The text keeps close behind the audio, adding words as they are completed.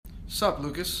Sup,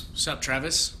 Lucas? Sup,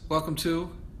 Travis? Welcome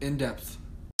to In Depth.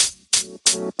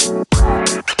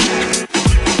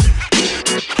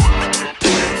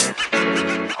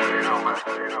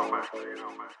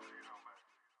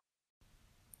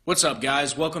 What's up,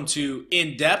 guys? Welcome to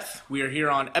In Depth. We are here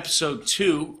on episode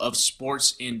 2 of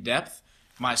Sports In Depth.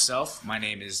 My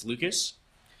name is Lucas.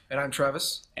 And I'm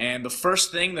Travis. And the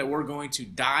first thing that we're going to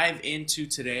dive into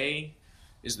today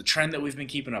is the trend that we've been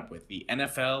keeping up with, the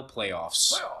NFL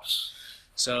playoffs.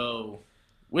 So,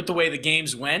 with the way the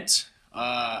games went,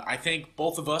 I think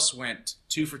both of us went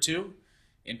 2 for 2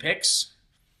 in picks.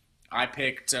 I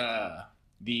picked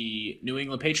the New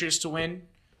England Patriots to win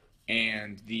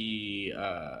and the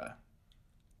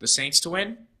Saints to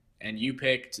win, and you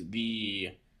picked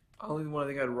the Only one I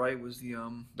think I had right was the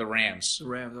Rams. The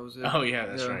Rams. That was it. Oh yeah,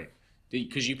 that's right.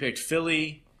 Because you picked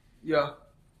Philly. Yeah.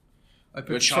 I picked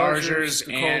The Chargers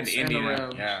the and Colts, Indiana. And the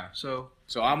Rams. Yeah.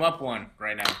 So I'm up 1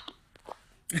 right now.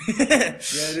 yeah,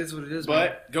 it is what it is.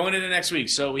 But going into next week,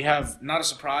 so we have, not a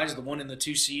surprise, the 1 and the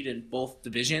 2 seed in both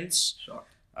divisions. Shock.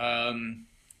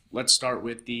 Let's start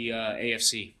with the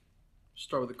AFC.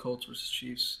 Start with the Colts versus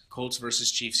Chiefs. Colts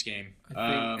versus Chiefs game.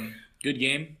 I think Good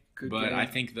game. good But game. I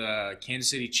think the Kansas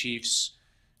City Chiefs,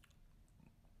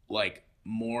 like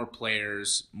more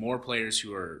players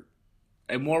who are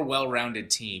a more well-rounded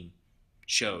team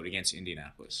showed against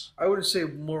Indianapolis. I wouldn't say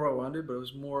more well-rounded, but it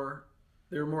was more.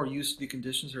 They were more used to the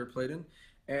conditions they were played in,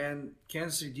 and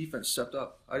Kansas City defense stepped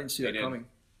up. I didn't see They that did. coming.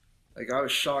 Like, I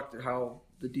was shocked at how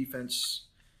the defense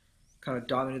kind of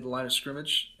dominated the line of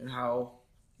scrimmage and how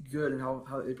good and how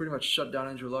they pretty much shut down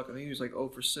Andrew Luck. I think he was like 0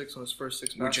 for 6 on his first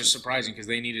 6 matches. Which is surprising because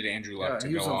they needed Andrew Luck to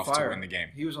he go was on off fire. to win the game.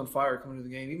 He was on fire coming to the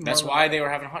game. Even That's Marlon why Mack, they were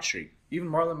having a hot streak. even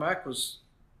Marlon Mack was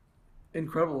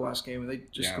incredible last game, and they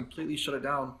just Yeah. completely shut it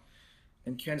down.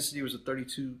 And Kansas City was a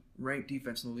 32 ranked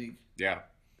defense in the league Yeah,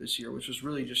 this year, which was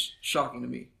really just shocking to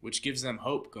me. which gives them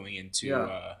hope going into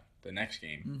Yeah. the next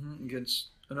game. Against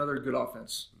another good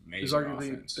offense. Who's Amazing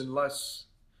arguably offense. been less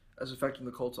as effective than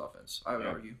the Colts offense, I would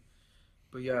Yeah. argue.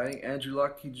 But yeah, I think Andrew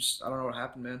Luck, I don't know what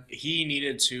happened, man. He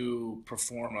needed to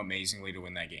perform amazingly to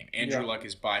win that game. Andrew Yeah. Luck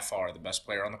is by far the best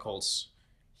player on the Colts.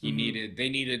 They Mhm.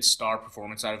 needed star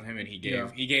performance out of him, and he Yeah.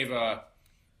 gave a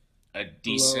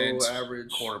decent Below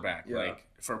average quarterback. Yeah. Like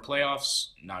for playoffs,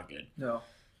 not good. No.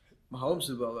 Mahomes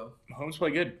did well, though. Mahomes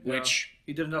played good, Yeah. which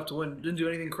He did enough to win. Didn't do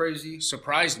anything crazy.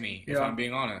 surprised me, if Yeah. I'm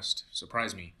being honest.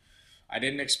 Surprised me. I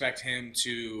didn't expect him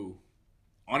to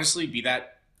honestly be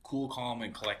that cool, calm,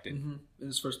 and collected. In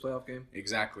his first playoff game.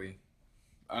 Exactly.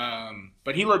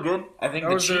 But he looked good. I think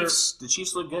That was their- the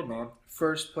Chiefs look good, man.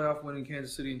 First playoff win in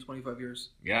Kansas City in 25 years.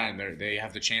 Yeah, and they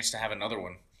have the chance to have another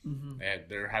one. Mm-hmm.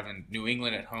 They're having New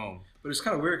England at home. But it's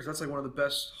kind of weird because that's like one of the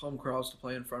best home crowds to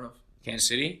play in front of. Kansas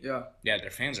City? Yeah. Yeah, their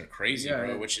fans are crazy, Yeah,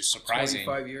 bro, which is surprising.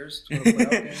 25 years to win a playoff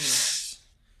game.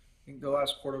 I think the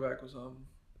last quarterback was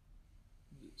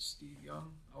Steve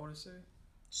Young, I want to say.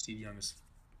 Steve Young is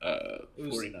It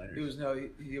was, 49ers. It was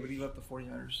but he left the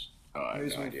 49ers. Oh, I He have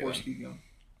was no one idea. before Steve Young.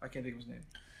 I can't think of his name.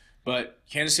 But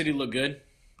Kansas City looked good.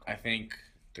 I think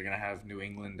they're going to have New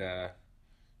England a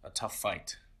tough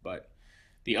fight. But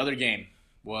the other game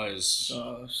was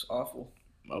It's awful.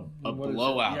 a What is it?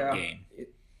 blowout Yeah. game. I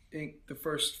think the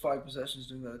first 5 possessions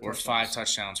doing that. Or 5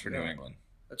 touchdowns for New Yeah. England.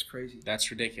 That's crazy. That's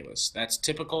ridiculous. That's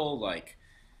typical, like,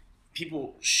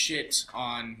 people shit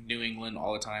on New England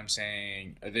all the time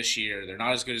saying this year they're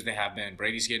not as good as they have been.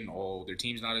 Brady's getting old. Their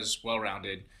team's not as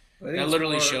well-rounded. I think That it's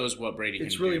literally more- shows what Brady can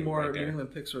do. It's really more right New there.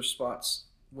 England picks their spots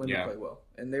when Yeah. they play well.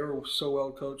 And they were so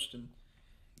well coached. And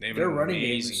They have their an running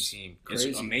game amazing is team. crazy.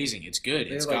 It's amazing. It's good.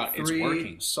 they It's have like it's 3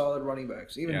 working. solid running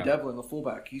backs. Even Yeah. Devlin, the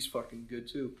fullback, he's fucking good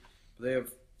too. But they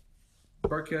have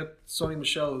Burkett, Sonny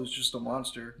Michel, who's just a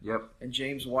monster. Yep. And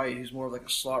James White, who's more of like a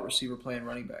slot receiver playing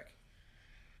running back.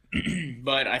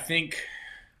 But I think,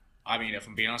 if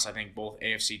I'm being honest, I think both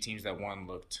AFC teams that won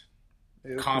looked They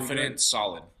look pretty confident, good.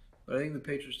 solid. But I think the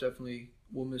Patriots definitely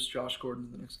will miss Josh Gordon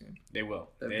in the next game. They will.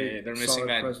 That big, They're missing solid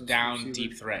that presence down, receiver.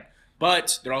 deep threat.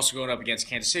 But they're also going up against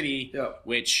Kansas City, Yeah.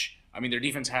 which, their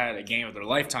defense had a game of their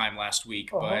lifetime last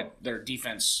week, Uh-huh. but their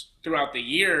defense throughout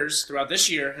this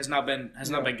year, has not been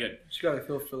good. You got to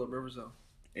feel Phillip Rivers, though.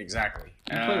 Exactly.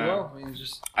 He played well.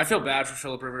 Just I feel bad for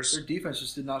Phillip Rivers. their defense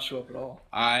just did not show up at all.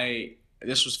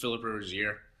 This was Phillip Rivers'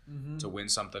 year Mm-hmm. to win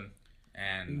something,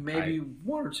 and Maybe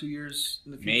 1 or 2 years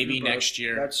in the future. Maybe but next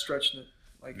year. That's stretching it.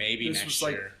 Like maybe this next was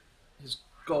like year. his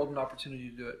golden opportunity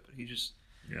to do it, but he just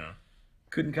Yeah.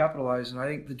 couldn't capitalize. And I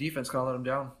think the defense kind of let him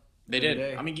down. They the other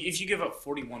did. day. If you give up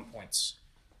 41 points,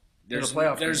 In a there's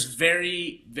playoff there's game.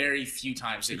 very, very few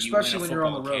times that Especially you when win a you're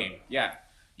on football the road. game. Yeah,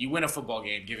 you win a football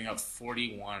game giving up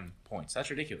 41 points. That's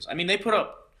ridiculous. They put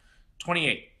up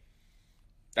 28.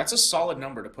 That's a solid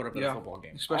number to put up in a football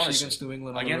game. Especially honestly. against New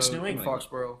England. Against New England. In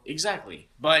Foxborough. Exactly.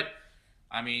 But,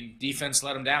 I mean, defense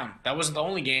let them down. That wasn't the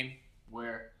only game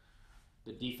where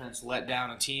the defense let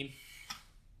down a team.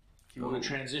 If you want to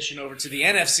transition over to the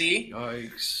NFC.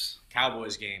 Yikes.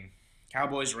 Cowboys game.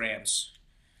 Cowboys-Rams.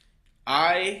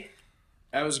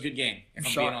 That was a good game, if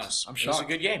I'm being honest. I'm shocked. It was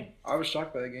a good game. I was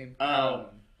shocked by the game.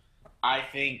 I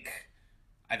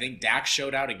think Dak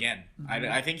showed out again.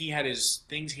 Mm-hmm. I think he had his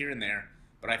things here and there,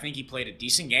 but I think he played a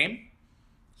decent game.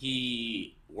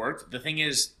 He worked. The thing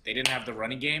is, they didn't have the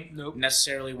running game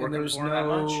necessarily working for him that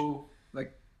much.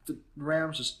 Like, the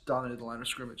Rams just dominated the line of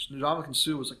scrimmage. Ndamukong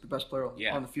Suh was like the best player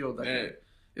on the field that game.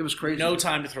 It was crazy. No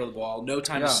time to throw the ball. No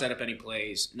time to set up any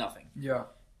plays. Nothing. Yeah.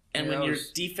 And when your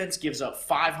defense gives up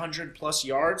 500-plus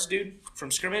yards, dude,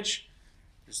 from scrimmage,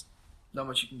 there's not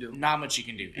much you can do. Not much you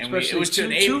can do. And it was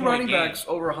two running backs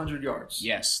over 100 yards.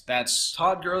 Yes, that's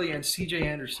Todd Gurley and C.J.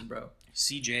 Anderson, bro.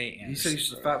 C.J. Anderson. He said he's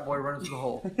just a fat boy running through the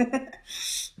hole.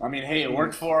 I mean, hey, it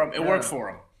worked for him. It worked for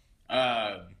him.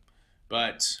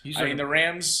 But the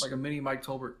Rams, like a mini Mike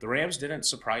Tolbert. The Rams didn't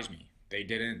surprise me. They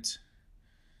didn't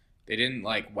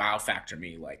like wow factor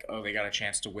me. Like, oh, they got a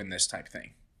chance to win this type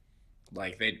thing.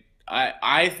 Like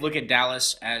I look at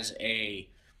Dallas as a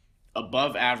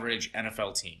above average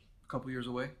NFL team. A couple years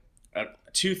away.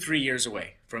 2-3 years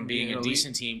away from being a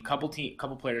decent team. Couple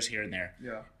players here and there.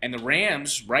 Yeah. And the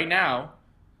Rams right now,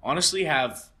 honestly,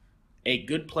 have a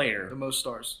good player. The most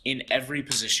stars in every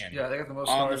position. Yeah, they got the most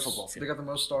on stars the football field. They got the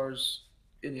most stars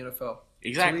in the NFL.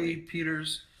 Exactly. Lee,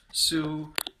 Peters,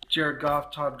 Sue, Jared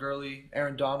Goff, Todd Gurley,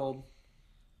 Aaron Donald.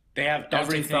 They have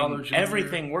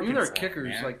everything working. Even their for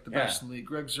kickers them, like the best in the league.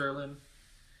 Greg Zerlin.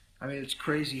 I mean, it's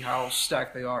crazy how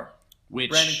stacked they are. Which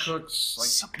Brandon Cooks, like,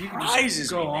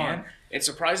 surprises me, man. It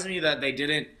surprises me that they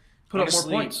didn't put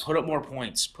up more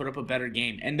points, put up a better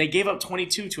game, and they gave up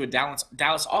 22 to a Dallas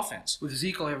offense. With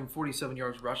Zeke only having 47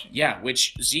 yards rushing. Yeah,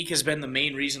 which Zeke has been the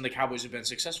main reason the Cowboys have been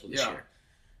successful this year.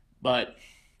 But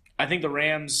I think the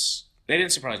Rams, they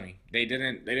didn't surprise me. They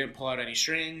didn't pull out any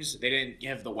strings. They didn't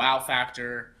have the wow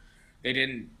factor. They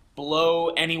didn't blow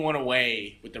anyone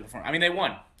away with their performance. I mean, they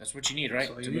won. That's what you need, right?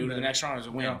 To move to the next round is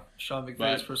a win. Yeah. Sean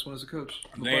McVay's first one as a coach.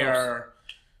 They're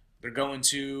going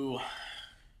to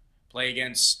play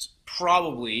against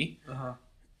probably,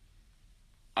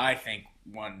 I think,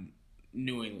 the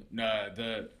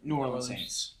New Orleans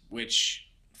Saints, which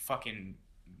fucking,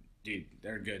 dude,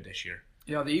 they're good this year.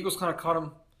 Yeah, the Eagles kind of caught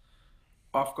them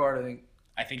off guard, I think.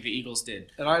 I think the Eagles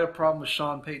did. And I had a problem with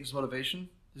Sean Payton's motivation.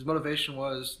 His motivation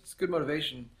was, it's good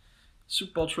motivation,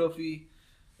 Super Bowl trophy,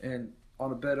 and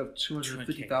on a bet of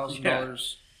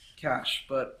 $250,000 cash.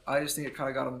 But I just think it kind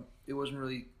of got him. It wasn't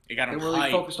really. It got him. They were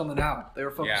really focused on the now. They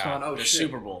were focused on the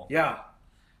Super Bowl. Yeah.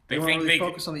 They weren't really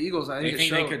focused on the Eagles. They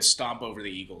think they could stomp over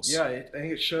the Eagles. Yeah, I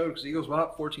think it showed because the Eagles went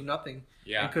up 14-0.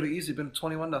 Yeah. It could have easily been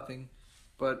 21-0,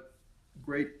 but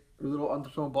great little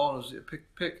underthrown ball and it was a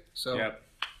pick. So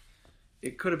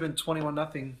it could have been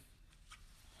 21-0.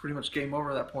 Pretty much game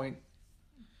over at that point.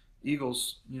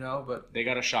 Eagles, but they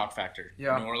got a shock factor.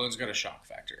 Yeah. New Orleans got a shock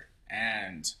factor,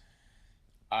 and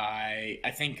I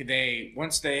think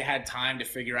once they had time to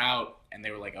figure out, and they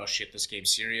were like, oh shit, this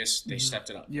game's serious. They stepped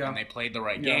it up, and they played the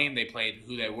right game. They played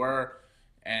who they were,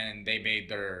 and they made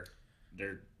their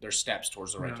steps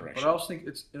towards the right direction. But I also think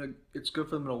it's good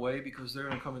for them in a way because they're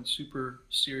going to come in super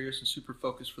serious and super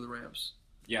focused for the Rams.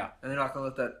 Yeah, and they're not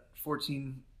going to let that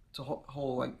 14 to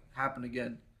hole happen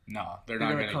again. No, they're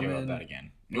not going to give up that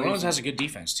again. New Orleans has a good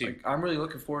defense too. I'm really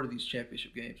looking forward to these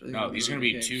championship games. No, these are going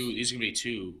to be two. These are going to be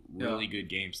two really good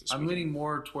games this week. I'm leaning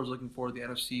more towards looking forward to the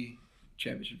NFC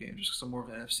championship game, just because I'm more of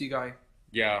an NFC guy.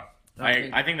 Yeah,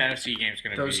 I think the NFC game is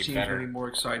going to be better. Those teams are going to be more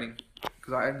exciting.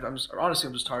 Because I'm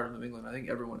just tired of New England. I think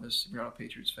everyone is. If you're not a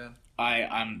Patriots fan.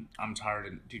 I'm tired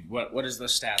of dude. What is the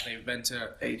stat? They've been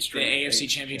to the AFC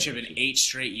Championship in 8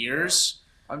 straight years.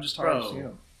 Yeah. I'm just tired of seeing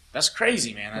them. That's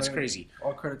crazy, man. That's crazy.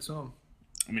 All credit to them.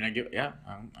 I mean, I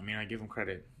give them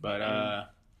credit, but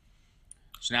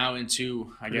so now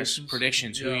into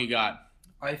predictions. Who you got?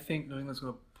 I think New England's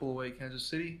going to pull away Kansas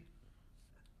City,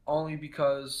 only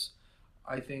because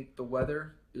I think the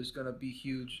weather is going to be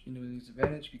huge in New England's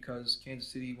advantage because Kansas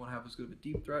City won't have as good of a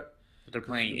deep threat. But they're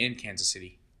playing in Kansas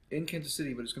City. In Kansas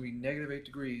City, but it's going to be -8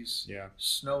 degrees. Yeah.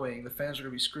 Snowing. The fans are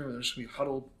going to be screaming. They're just going to be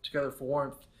huddled together for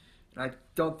warmth. And I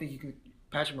don't think you can.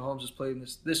 Patrick Mahomes has played in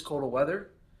this cold of weather,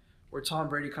 where Tom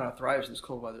Brady kind of thrives in this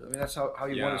cold weather. I mean, that's how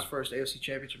he won his first AFC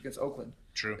Championship against Oakland.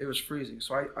 True. It was freezing.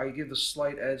 So I give the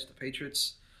slight edge to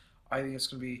Patriots. I think it's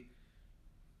going to be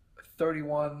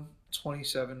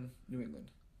 31-27 New England.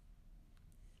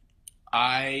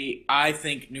 I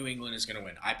think New England is going to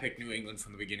win. I picked New England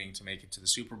from the beginning to make it to the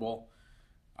Super Bowl.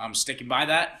 I'm sticking by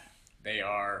that. They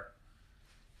are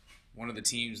one of the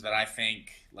teams that I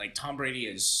think, like, Tom Brady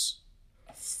is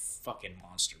a fucking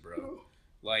monster, bro.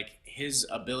 Like, his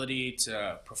ability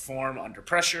to perform under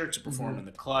pressure, to perform in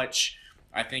the clutch,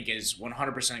 I think is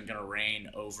 100% going to reign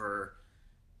over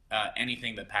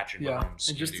anything that Patrick Mahomes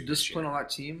and just the discipline on that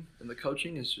team and the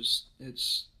coaching is just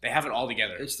they have it all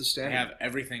together. It's the standard. They have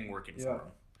everything working for them.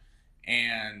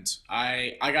 And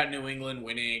I got New England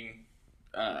winning.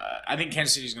 I think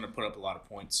Kansas City's going to put up a lot of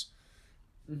points.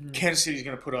 Kansas City's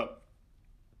going to put up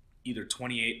either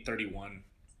 28-31,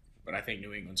 but I think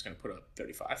New England's going to put up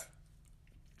 35.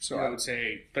 So I would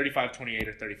say 35-28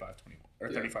 or 35-21 or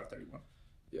 35-31.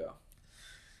 Yeah.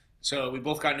 So we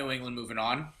both got New England moving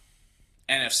on.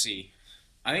 NFC.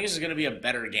 I think this is going to be a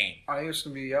better game. I think it's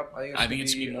going to be, I think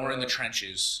it's going to be more in the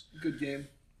trenches. Good game.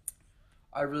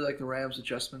 I really like the Rams'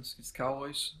 adjustments against the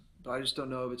Cowboys, but I just don't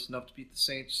know if it's enough to beat the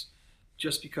Saints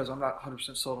just because I'm not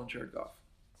 100% sold on Jared Goff.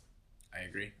 I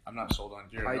agree. I'm not sold on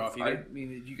Jared Goff either. I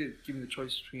mean, if you could give me the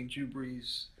choice between Drew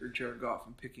Brees or Jared Goff,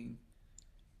 I'm picking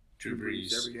Drew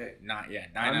Brees every day. Not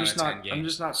yet. 9 out of 10 games. I'm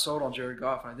just not sold on Jared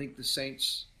Goff. I think the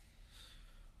Saints,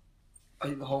 I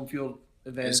think the home field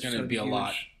advantage is going to be a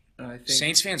lot. And I think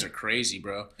Saints fans are crazy,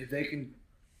 bro. If they can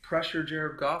pressure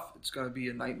Jared Goff, it's going to be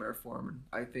a nightmare for him. And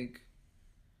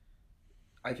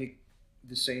I think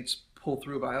the Saints pull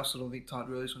through, but I also don't think Todd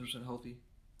Gurley's 100% healthy.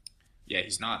 Yeah,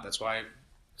 he's not. That's why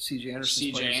C.J.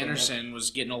 Anderson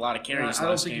was getting a lot of carries. I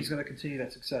don't think he's going to continue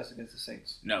that success against the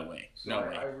Saints. No way.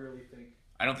 I really think.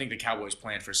 I don't think the Cowboys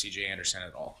planned for C.J. Anderson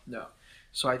at all. No.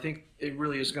 So I think it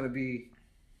really is going to be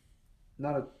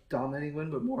not a dominating win,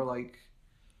 but more like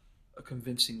a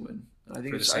convincing win. And I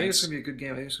think it's going to be a good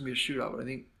game. I think it's going to be a shootout, but I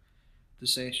think the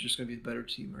Saints are just going to be the better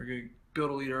team. They're going to build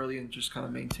a lead early and just kind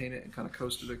of maintain it and kind of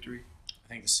coast to victory. I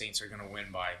think the Saints are going to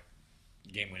win by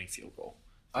game-winning field goal.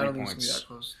 I don't think it's going to be that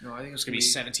close. No, I think it's going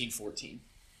to be 17-14.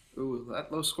 Ooh,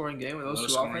 that low-scoring game with those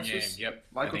two offenses? Yep.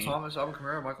 Michael Thomas, Alvin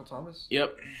Kamara, Michael Thomas?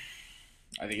 Yep.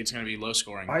 I think it's going to be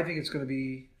low-scoring. I think it's going to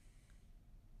be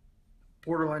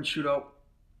borderline shootout.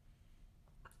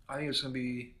 I think it's going to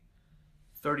be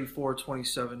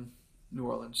 34-27 New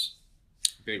Orleans.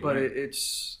 Big but win.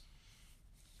 It's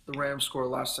the Rams score a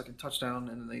last-second touchdown,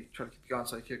 and then they try to kick the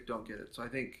onside kick, don't get it. So I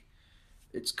think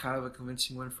it's kind of a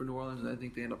convincing win for New Orleans, and I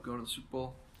think they end up going to the Super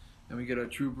Bowl. And we get a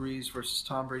Drew Brees versus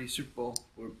Tom Brady Super Bowl.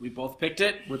 We both picked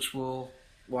it. Which will...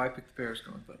 Well, I picked the Bears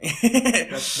going, but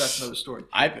that's another story.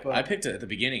 I picked it at the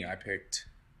beginning. I picked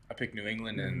New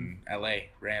England and L.A.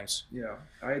 Rams. Yeah,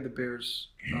 I had the Bears.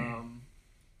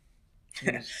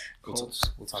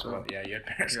 Colts. We'll talk about you had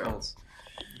Bears Colts.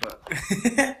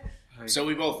 But so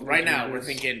we both right now we're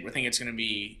thinking it's going to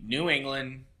be New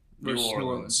England, New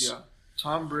Orleans. Yeah,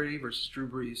 Tom Brady versus Drew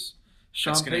Brees.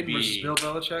 Sean Payton versus Bill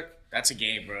Belichick. That's a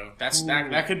game, bro.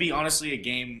 That could be honestly a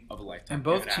game of a lifetime. And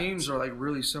both teams are like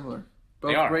really similar.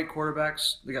 Both great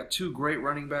quarterbacks. They got two great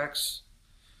running backs.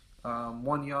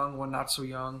 One young, one not so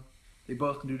young. They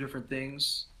both can do different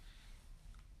things.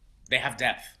 They have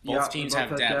depth. Both teams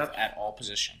have depth at all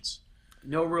positions.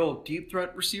 No real deep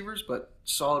threat receivers, but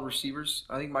solid receivers.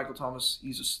 I think Michael Thomas.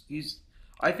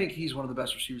 I think he's one of the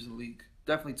best receivers in the league.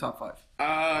 Definitely top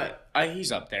 5.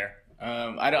 He's up there.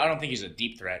 I don't think he's a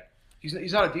deep threat. He's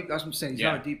not a deep. That's what I'm saying. He's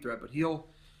not a deep threat, but he'll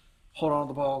hold on to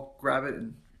the ball, grab it,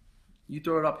 and you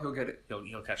throw it up, he'll get it.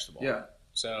 He'll catch the ball. Yeah.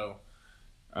 So,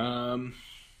 damn,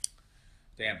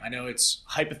 I know it's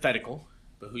hypothetical,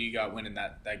 but who you got winning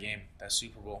that game, that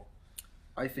Super Bowl?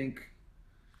 I think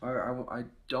I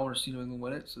don't want to see New England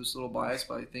win it, so it's a little biased,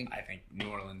 but I think New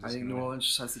Orleans. I think New Orleans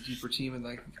just has the deeper team,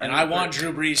 and I want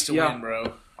Drew Brees to win,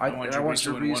 bro. I want Drew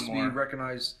Brees to be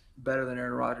recognized better than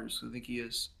Aaron Rodgers. I think he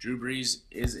is. Drew Brees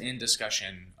is in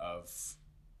discussion of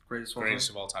greatest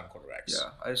of all time quarterbacks.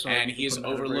 Yeah, and he is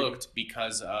overlooked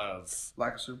because of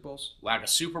lack of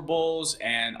Super Bowls,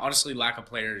 and honestly lack of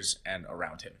players and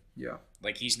around him. Yeah,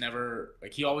 like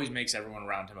he always makes everyone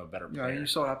around him a better player. Yeah, and you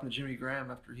saw what happened to Jimmy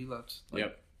Graham after he left.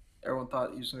 Everyone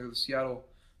thought he was going to go to Seattle,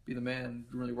 be the man.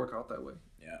 Didn't really work out that way.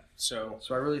 Yeah, so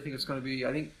I really think it's going to be.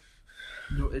 I think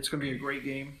it's going to be a great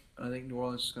game, and I think New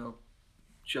Orleans is going to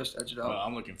just edge it out. Well,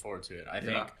 I'm looking forward to it. I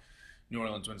think New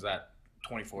Orleans wins that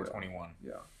 24-21.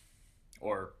 Yeah.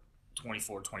 Or 24-23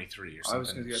 or something. I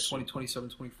was going to get 20-27-24. I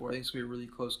think it's going to be a really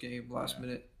close game, last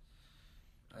minute.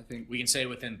 I think we can say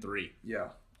within 3. Yeah.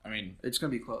 I mean, it's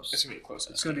going to be close. It's going to be close.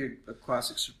 It's going to be a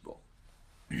classic Super Bowl.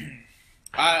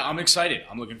 I'm excited.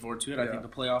 I'm looking forward to it. I think the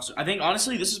playoffs. I think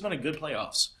honestly, this has been a good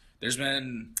playoffs. There's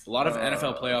been a lot of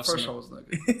NFL playoffs. First one wasn't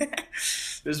that good.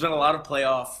 There's been a lot of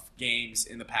playoff games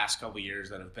in the past couple of years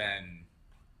that have been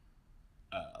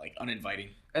like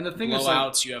uninviting. And the thing blowouts, is,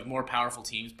 like, you have more powerful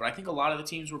teams, but I think a lot of the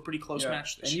teams were pretty close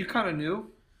matched this year. And you kind of knew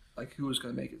like who was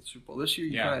going to make it to the Super Bowl. This year,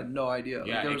 you kind of had no idea.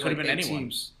 Yeah, like, there it was could have like been 8 anyone.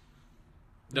 teams.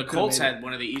 The Colts had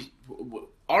one of the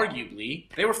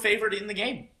arguably they were favored in the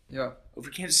game. Yeah. Over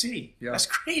Kansas City. Yeah. That's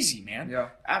crazy, man. Yeah.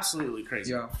 Absolutely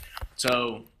crazy. Yeah.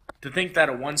 So to think that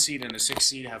a 1 seed and a 6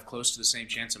 seed have close to the same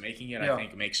chance of making it, Yeah. I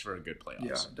think makes for a good playoffs.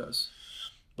 Yeah, it does.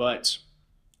 But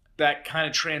that kind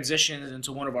of transitions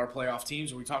into one of our playoff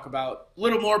teams where we talk about a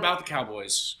little more about the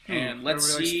Cowboys. And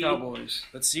let's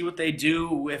see what they do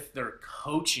with their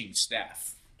coaching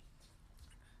staff.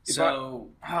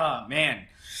 Man,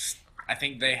 I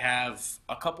think they have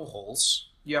a couple holes.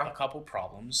 Yeah. A couple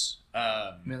problems.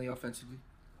 Mainly offensively.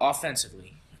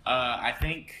 I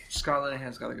think Scott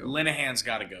Linehan's got to go. Linehan's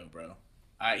got to go, bro.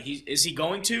 Is he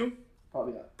going to?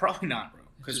 Probably not. Probably not, bro.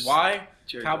 Because why?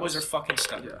 Jerry Cowboys Jones. are fucking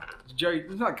stubborn. Yeah.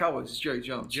 It's not Cowboys. It's Jerry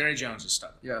Jones. Jerry Jones is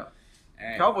stubborn. Yeah.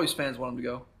 And Cowboys fans want him to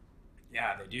go.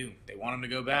 Yeah, they do. They want him to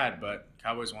go bad, but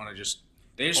Cowboys want to just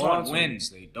want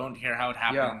wins. They don't care how it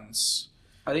happens.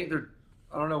 Yeah. I think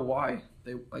I don't know why.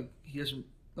 He hasn't,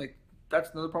 that's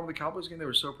another problem with the Cowboys game. They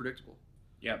were so predictable.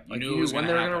 Yeah, you knew when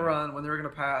they were going to run, when they were going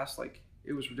to pass.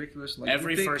 It was ridiculous.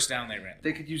 Every first down they ran.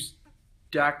 They could use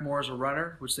Dak more as a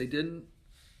runner, which they didn't.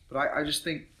 But I just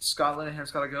think Scott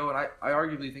Linehan's got to go, and I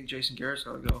arguably think Jason Garrett's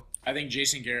got to go. I think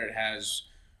Jason Garrett has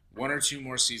 1 or 2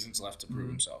 more seasons left to prove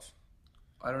himself.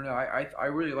 I don't know. I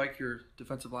really like your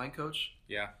defensive line coach.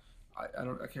 Yeah. I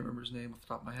can't remember his name off the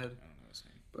top of my head. I don't know his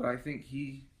name. But I think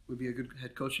he would be a good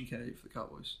head coaching candidate for the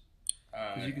Cowboys.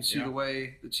 Because you can see the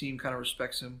way the team kind of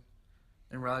respects him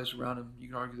and rallies around him. You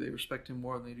can argue they respect him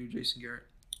more than they do Jason Garrett.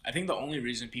 I think the only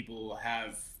reason people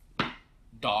have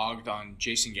dogged on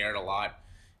Jason Garrett a lot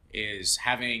is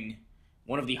having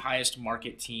one of the highest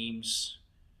market teams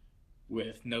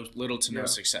with little to no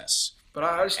success. But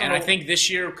I think this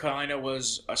year kind of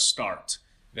was a start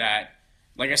that,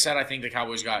 like I said, I think the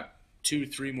Cowboys got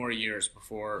 2-3 more years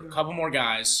before a couple more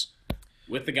guys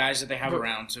with the guys that they have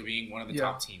around to being one of the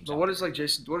top teams. But what does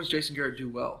Jason Garrett do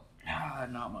well?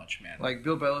 Not much, man. Like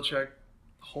Bill Belichick,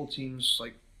 whole teams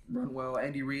run well.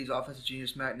 Andy Reid's offensive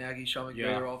genius. Matt Nagy, Sean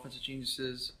McVay are offensive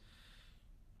geniuses.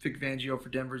 Vic Fangio for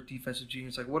Denver's defensive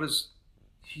genius. What does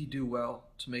he do well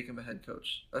to make him a head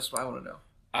coach? That's what I want to know.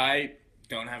 I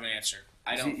don't have an answer.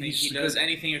 I don't think he does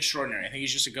anything extraordinary. I think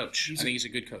he's just a coach. I think he's a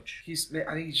good coach. I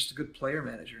think he's just a good player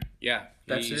manager. Yeah.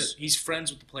 That's it. He's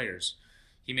friends with the players.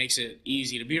 He makes it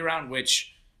easy to be around,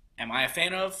 which am I a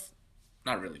fan of?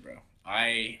 Not really, bro.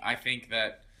 I think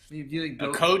that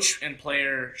a coach and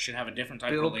player should have a different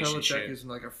type of relationship. Bill Belichick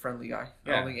isn't a friendly guy.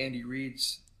 Yeah. I don't think Andy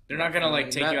Reid's. They're not going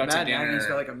to take you out to dinner. Nagy's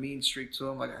got a mean streak to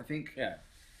him. I think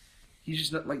he's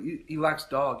just not he lacks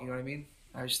dog, you know what I mean?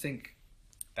 I just think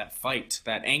that fight,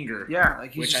 that anger. Yeah,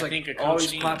 he's which just I think a coach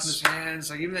always needs. clapping his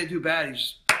hands. Even they do bad,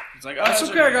 he's like, it's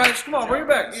okay, guys. Come on, bring it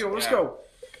back. Let's go.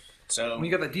 So when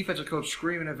you got the defensive coach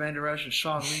screaming at Van Der Esch and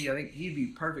Sean Lee, I think he'd be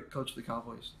perfect coach for the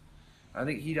Cowboys. I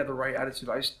think he'd have the right attitude.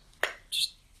 I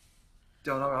just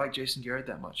don't know. I like Jason Garrett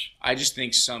that much. I just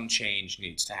think some change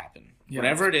needs to happen. Yeah.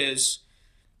 Whatever it is.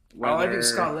 I think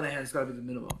Scott Linehan's got to be the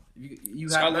minimum.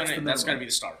 That's got to be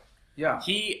the starter. Yeah.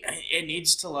 It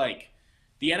needs to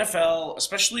the NFL,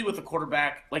 especially with a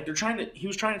quarterback, he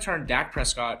was trying to turn Dak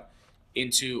Prescott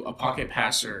into a pocket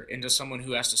passer, into someone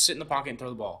who has to sit in the pocket and throw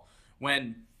the ball.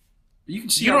 When you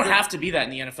don't have to be that in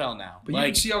the NFL now. But you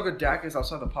can see how good Dak is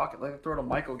outside the pocket. Like the throw to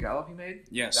Michael Gallup he made.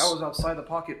 Yes. That was outside the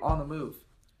pocket on the move.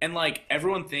 And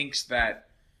everyone thinks that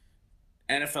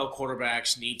NFL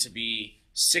quarterbacks need to be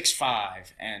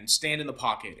 6'5" and stand in the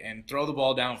pocket and throw the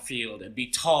ball downfield and be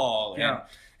tall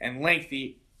and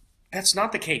lengthy. That's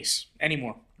not the case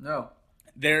anymore. No.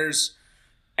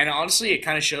 And honestly, it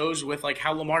kind of shows with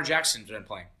how Lamar Jackson's been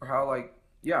playing. Or how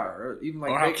or even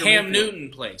or how Cam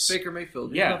Newton plays. Baker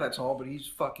Mayfield. He's not that tall, but he's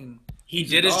fucking. He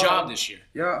did his job this year.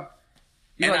 Yeah.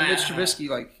 He's like Mitch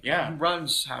Trubisky. He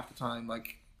runs half the time.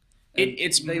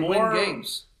 They win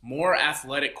games. More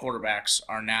athletic quarterbacks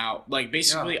are now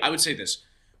basically. I would say this: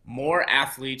 more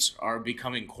athletes are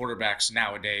becoming quarterbacks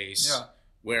nowadays. Yeah.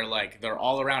 Where they're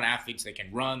all around athletes, they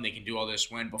can run, they can do all this.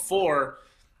 When before,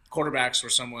 quarterbacks were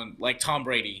someone like Tom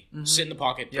Brady, sit in the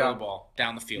pocket, throw the ball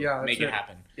down the field, make it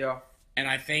happen. Yeah. And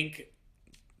I think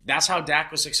that's how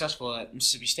Dak was successful at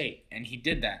Mississippi State, and he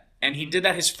did that. And he did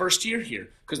that his first year here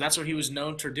because that's what he was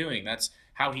known for doing. That's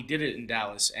how he did it in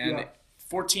Dallas, and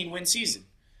 14-win season.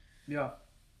 Yeah.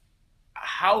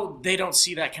 How they don't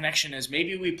see that connection is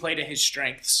maybe we play to his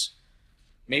strengths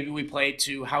maybe we play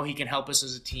to how he can help us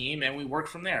as a team, and we work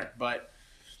from there. But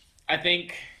I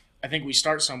think we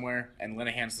start somewhere, and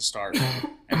Linehan's the start,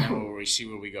 and then we see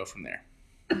where we go from there.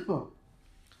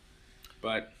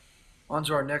 But on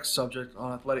to our next subject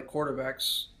on athletic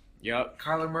quarterbacks. Yep.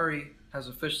 Kyler Murray has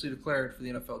officially declared for the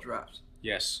NFL draft.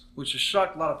 Yes. Which has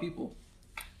shocked a lot of people.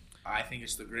 I think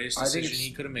it's the greatest decision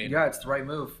he could have made. Yeah, it's the right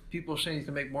move. People are saying he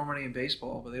can make more money in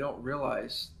baseball, but they don't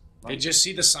realize. They just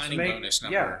see the signing bonus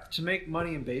number. Yeah, to make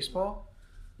money in baseball,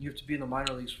 you have to be in the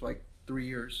minor leagues for like 3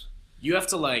 years. You have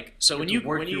to when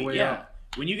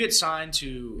you get signed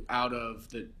out of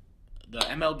the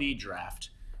MLB draft,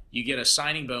 you get a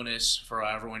signing bonus for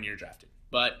however when you're drafted.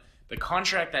 But the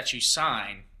contract that you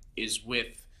sign is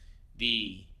with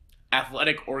the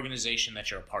athletic organization that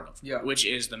you're a part of, which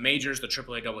is the majors, the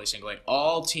AAA, AA, single A,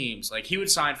 all teams. Like he would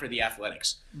sign for the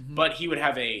Athletics, but he would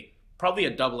have probably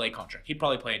a AA contract. He'd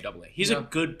probably play in AA. He's a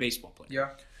good baseball player. Yeah.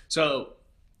 So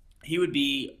he would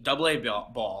be AA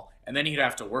ball, and then he'd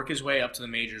have to work his way up to the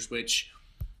majors, which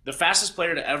the fastest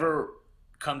player to ever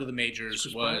come to the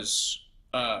majors was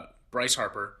Bryce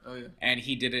Harper. Oh, yeah. And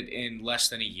he did it in less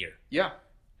than a year. Yeah.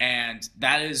 And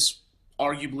that is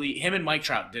arguably him and Mike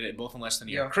Trout did it both in less than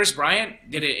a year. Yeah. Chris Bryant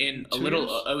did it in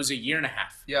it was a year and a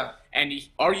half. Yeah. And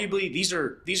arguably these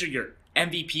are your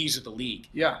MVPs of the league.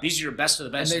 Yeah. These are your best of the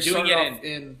best. And they started off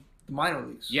in the minor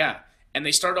leagues. Yeah. And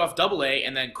they started off AA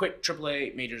and then quick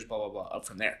AAA majors, blah, blah, blah, up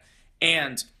from there.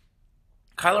 And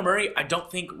Kyler Murray, I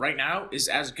don't think right now is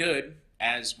as good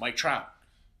as Mike Trout,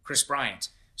 Chris Bryant.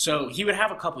 So he would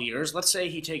have a couple years. Let's say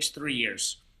he takes 3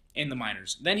 years in the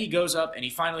minors. Then he goes up and he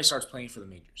finally starts playing for the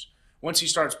majors. Once he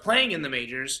starts playing in the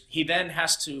majors, he then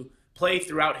has to play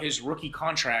throughout his rookie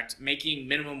contract, making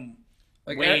minimum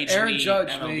wage. Aaron Judge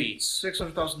MLB. made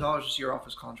 $600,000 this year off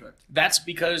his contract. That's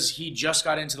because he just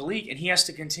got into the league, and he has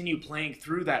to continue playing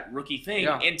through that rookie thing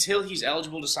until he's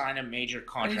eligible to sign a major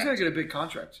contract. And he's going to get a big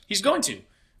contract. He's going to.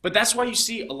 But that's why you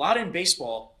see a lot in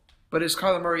baseball. But is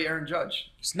Kyler Murray Aaron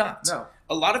Judge? He's not. No.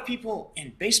 A lot of people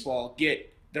in baseball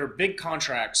get their big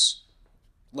contracts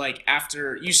like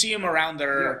after – you see them around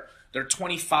their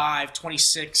 25,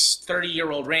 26,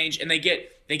 30-year-old range, and they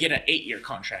get an 8-year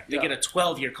contract. They get a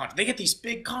 12-year contract. They get these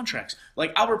big contracts.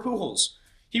 Like Albert Pujols.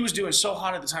 He was doing so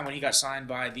hot at the time when he got signed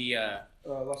by the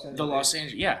Los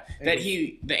Angeles. Yeah.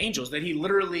 Angels. The Angels, that he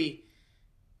literally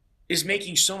is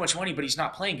making so much money, but he's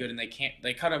not playing good, and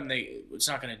they cut him. It's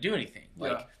not going to do anything.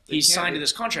 Like he's signed to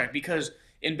this contract because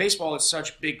in baseball it's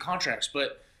such big contracts,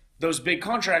 but those big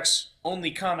contracts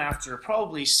only come after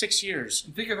probably 6 years.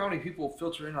 Think of how many people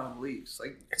filter in on the leagues.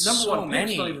 Like it's number so one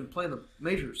many. picks don't even play in the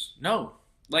majors. No,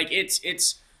 like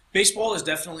it's baseball is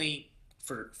definitely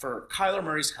for Kyler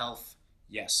Murray's health.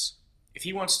 Yes, if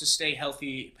he wants to stay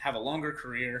healthy, have a longer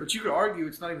career. But you could argue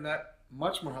it's not even that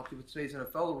much more healthy with today's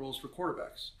NFL rules for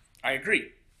quarterbacks. I agree.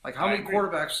 Like how many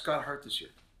quarterbacks got hurt this year?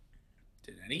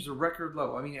 Did any? It's a record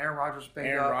low. I mean, Aaron Rodgers banged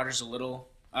up. Aaron Rodgers a little.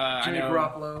 Jimmy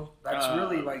Garoppolo. That's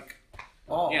really like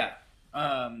all. Yeah.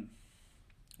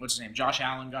 What's his name? Josh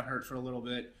Allen got hurt for a little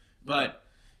bit. But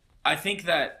I think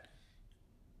that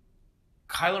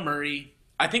Kyler Murray,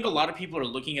 I think a lot of people are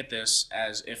looking at this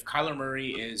as if Kyler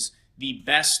Murray is the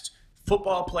best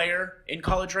football player in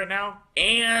college right now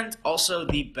and also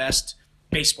the best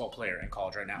baseball player in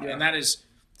college right now. Yeah. And that is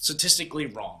statistically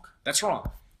wrong. That's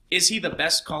wrong. Is he the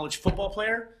best college football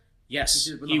player? Yes.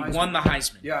 He won the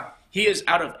Heisman. Yeah. He is,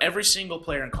 out of every single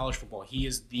player in college football, he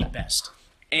is the best.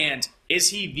 And is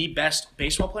he the best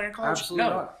baseball player in college? Absolutely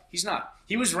no, not. He's not.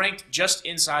 He was ranked just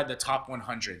inside the top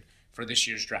 100 for this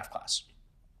year's draft class.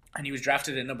 And he was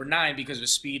drafted at number 9 because of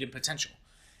his speed and potential.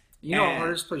 You know how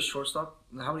hard it is to play shortstop?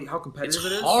 How competitive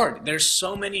it is? It's hard. There's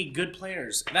so many good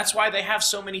players. That's why they have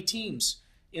so many teams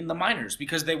in the minors,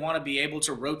 because they want to be able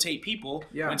to rotate people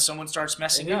when someone starts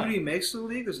messing up. If he makes the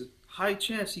league, there's a high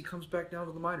chance he comes back down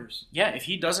to the minors. Yeah, if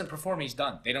he doesn't perform, he's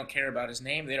done. They don't care about his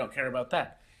name. They don't care about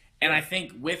that. And I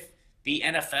think with the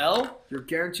NFL, you're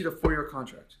guaranteed a 4-year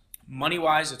contract.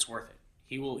 Money-wise, it's worth it.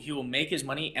 He will make his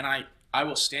money, and I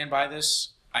will stand by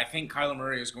this. I think Kyler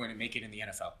Murray is going to make it in the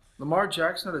NFL. Lamar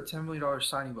Jackson had a $10 million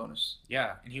signing bonus.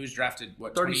 Yeah, and he was drafted,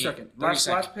 32nd.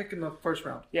 Last pick in the first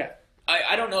round. Yeah.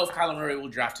 I don't know if Kyler Murray will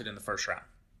draft it in the first round.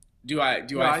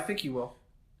 I think he will.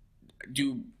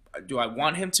 Do I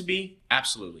want him to be?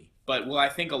 Absolutely. But will I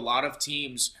think a lot of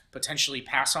teams potentially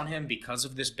pass on him because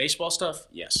of this baseball stuff?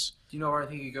 Yes. Do you know where I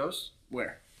think he goes?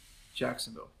 Where?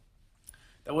 Jacksonville.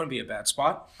 That wouldn't be a bad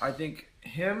spot. I think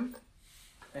him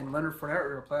and Leonard Fournette are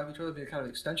going to play off each other, be a kind of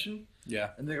extension.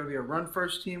 Yeah. And they're going to be a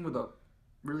run-first team with a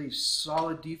really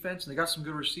solid defense, and they got some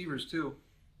good receivers too.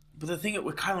 But the thing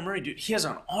with Kyler Murray, dude, he has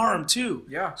an arm too.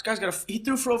 Yeah. This guy's he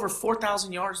threw for over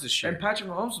 4,000 yards this year. And Patrick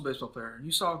Mahomes is a baseball player, and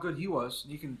you saw how good he was.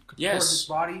 And he can contort his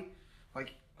body.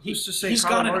 Like, who's to say he's Kyler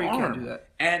got Murray an arm. can't do that?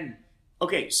 And,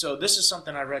 okay, so this is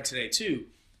something I read today too.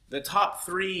 The top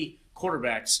 3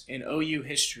 quarterbacks in OU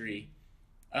history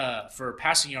for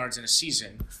passing yards in a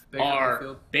season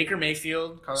are Baker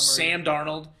Mayfield, Sam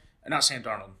Darnold, not Sam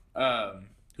Darnold.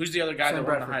 Who's the other guy that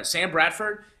won the Heisman? Sam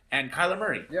Bradford and Kyler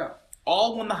Murray. Yeah.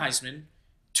 All won the Heisman.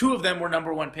 2 of them were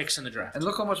number 1 picks in the draft. And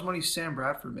look how much money Sam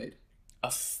Bradford made.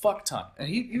 A fuck ton. And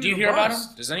he do you hear about him?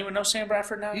 Does anyone know Sam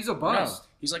Bradford now? He's a bust. No.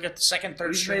 He's like a second,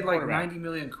 third string He's made like $90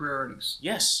 million career earnings.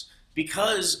 Yes,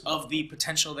 because of the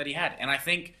potential that he had. And I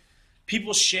think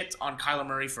people shit on Kyler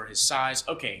Murray for his size.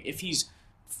 Okay, if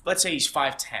let's say he's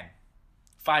 5'10".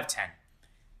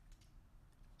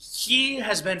 He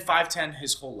has been 5'10"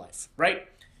 his whole life, right?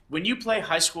 When you play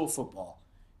high school football,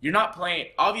 you're not playing.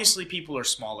 Obviously, people are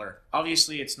smaller.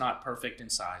 Obviously, it's not perfect in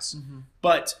size. Mm-hmm.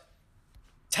 But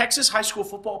Texas high school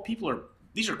football,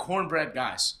 these are cornbread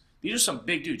guys. These are some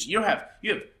big dudes. You have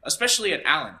especially at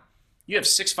Allen, you have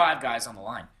 6'5" guys on the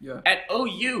line. Yeah. At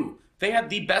OU, they had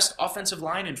the best offensive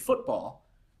line in football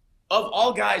of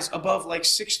all guys above like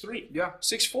 6'3". Yeah.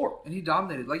 6'4". And he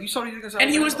dominated. Like you saw what he did against Alabama.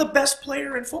 And he was the best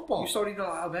player in football. You saw what he did at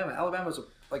Alabama. Alabama's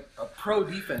a pro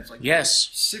defense. Like yes.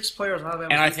 6 players on Alabama.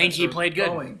 And I think he played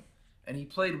good. And he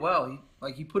played well.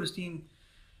 He put his team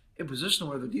in position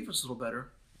where the defense is a little better.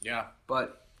 Yeah.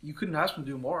 But you couldn't ask him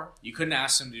to do more. You couldn't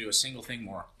ask him to do a single thing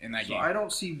more in that game. I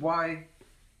don't see why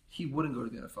he wouldn't go to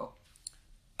the NFL.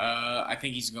 I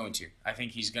think he's going to. I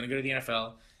think he's going to go to the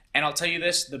NFL. And I'll tell you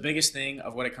this, the biggest thing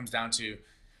of what it comes down to,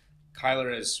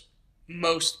 Kyler is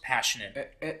most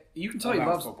passionate. You can tell he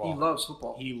loves football. He loves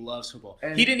football. He loves football.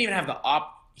 And he didn't even have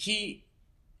he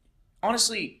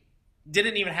honestly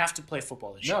didn't even have to play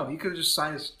football this year. No, he could have just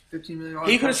signed his $15 million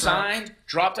contract. He could have signed,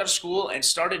 dropped out of school, and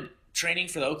started training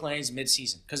for the Oakland A's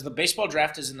mid-season. Because the baseball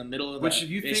draft is in the middle of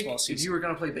the baseball season. If you were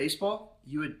going to play baseball,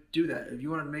 you would do that. If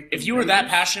you wanted to make If you were that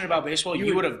passionate about baseball,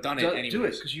 you would have done it anyways. Do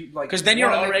it because then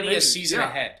you're already a season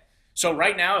ahead. So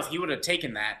right now, if he would have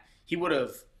taken that, he would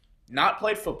have not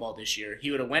played football this year.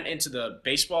 He would have went into the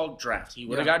baseball draft. He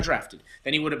would have got drafted.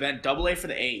 Then he would have been AA for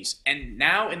the A's. And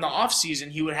now in the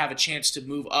offseason, he would have a chance to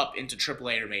move up into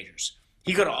AAA or majors.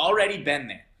 He could have already been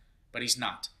there, but he's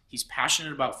not. He's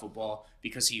passionate about football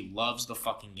because he loves the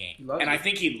fucking game. I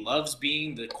think he loves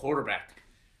being the quarterback.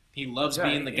 He loves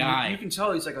being the guy. You can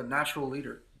tell he's like a natural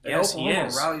leader. Yes, Oklahoma he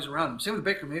is. Rallies around him. Same with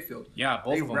Baker Mayfield. Yeah,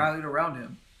 both of them. They rallied around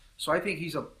him. So I think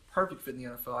he's a perfect fit in the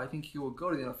NFL. I think he will go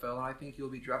to the NFL, and I think he'll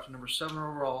be drafted number 7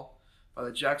 overall by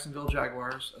the Jacksonville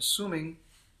Jaguars, assuming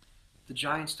the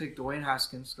Giants take Dwayne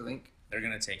Haskins. I think they're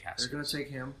going to take Haskins. They're going to take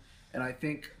him, and I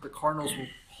think the Cardinals will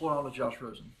hold on to Josh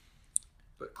Rosen.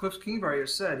 But Cliff Kingsbury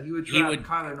has said he would draft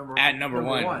Kyler number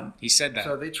one. He said that.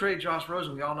 So they trade Josh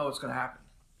Rosen. We all know what's going to happen.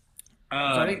 So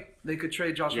I think they could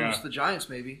trade Josh Rosen to the Giants,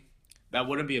 maybe. That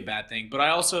wouldn't be a bad thing. But I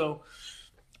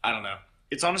don't know.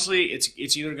 It's honestly,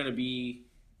 it's either going to be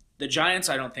the Giants.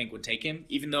 I don't think would take him,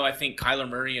 even though I think Kyler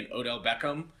Murray and Odell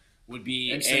Beckham would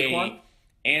be and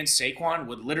Saquon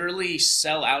would literally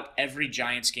sell out every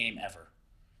Giants game ever.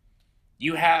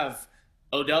 You have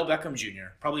Odell Beckham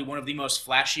Jr., probably one of the most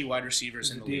flashy wide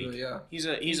receivers in the league. Yeah.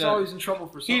 He's always in trouble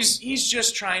for something. He's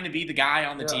just trying to be the guy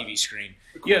on the TV screen.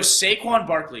 You have Saquon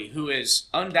Barkley, who is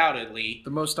undoubtedly the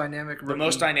most dynamic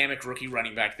rookie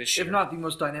running back this year. If not the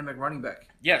most dynamic running back.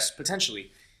 Yes,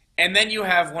 potentially. And then you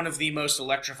have one of the most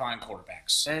electrifying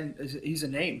quarterbacks. And he's a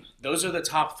name. Those are the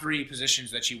top 3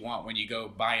 positions that you want when you go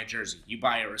buy a jersey. You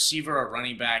buy a receiver, a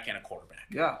running back, and a quarterback.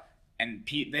 Yeah. And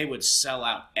they would sell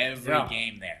out every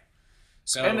game there.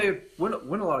 So, and they win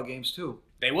a lot of games too.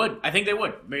 They would. I think they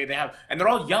would. Maybe they have. And they're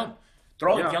all young. They're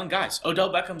all young guys.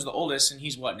 Odell Beckham's the oldest, and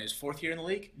he's in his 4th year in the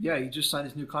league? Yeah, he just signed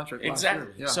his new contract exactly.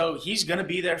 last year. Yeah. So he's going to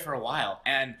be there for a while.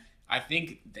 And I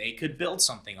think they could build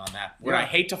something on that. Would I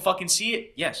hate to fucking see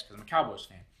it? Yes, because I'm a Cowboys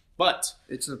fan. But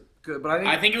it's a good. But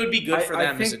I think it would be good for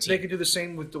them as a team. I think they could do the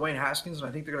same with Dwayne Haskins, and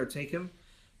I think they're going to take him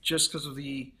just because of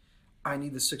I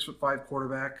need the 6'5"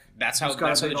 quarterback. That's how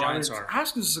the Giants are.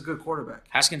 Haskins is a good quarterback.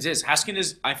 Haskins is.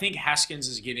 I think Haskins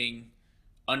is getting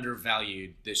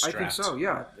undervalued this draft. I think so.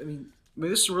 Yeah. I mean,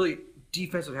 this is a really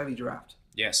defensive heavy draft.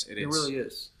 Yes, it is. It really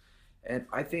is. And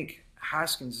I think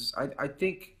Haskins is. I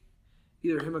think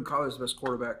either him and Kyler is the best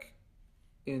quarterback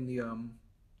in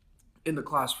the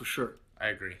class for sure. I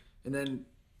agree. And then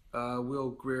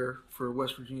Will Grier for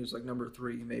West Virginia is like number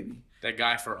 3 maybe. That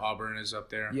guy for Auburn is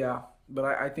up there. Yeah. But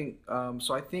I think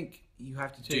so. I think you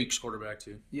have to take Duke's quarterback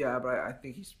too. Yeah, but I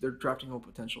think they're drafting on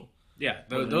potential. Yeah,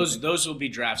 those will be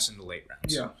drafts in the late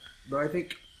rounds. Yeah, but I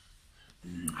think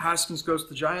Haskins goes to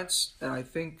the Giants, and I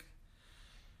think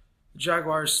the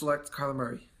Jaguars select Kyler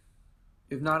Murray.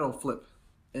 If not, it'll flip.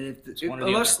 And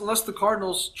unless the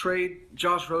Cardinals trade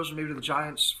Josh Rosen maybe to the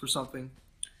Giants for something.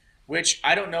 Which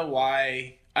I don't know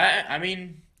why. I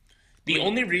mean, the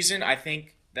only reason I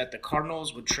think that the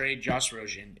Cardinals would trade Josh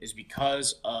Rosen is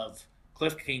because of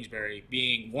Cliff Kingsbury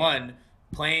being, one,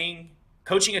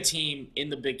 coaching a team in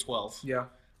the Big 12. Yeah.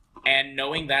 And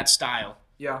knowing that style.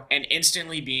 Yeah. And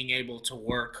instantly being able to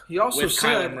work he also with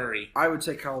said, Kyler Murray. I would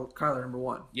take Kyler number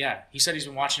 1. Yeah. He said he's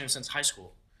been watching him since high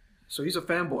school. So he's a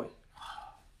fanboy.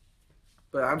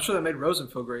 But I'm sure that made Rosen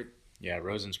feel great. Yeah,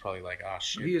 Rosen's probably like, oh,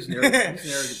 shit. He is an arrogant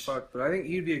fuck. But I think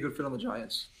he'd be a good fit on the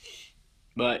Giants.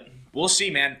 But we'll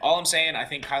see, man. All I'm saying, I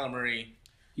think Kyler Murray.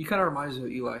 He kind of reminds me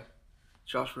of Eli.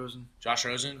 Josh Rosen. Josh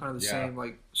Rosen? Kind of the same,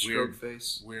 like, stroke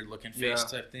face. Weird looking face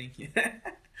type thing.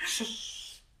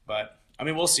 But, I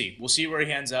mean, we'll see. We'll see where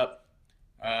he ends up.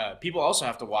 People also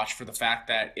have to watch for the fact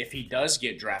that if he does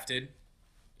get drafted,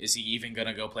 is he even going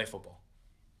to go play football?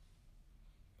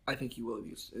 I think he will.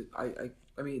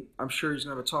 I mean, I'm sure he's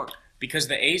going to have a talk. Because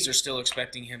the A's are still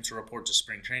expecting him to report to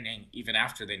spring training even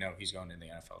after they know he's going in the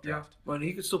NFL draft. Yeah, but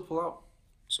he could still pull out.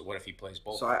 So what if he plays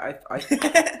both? So I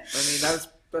mean,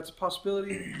 that's a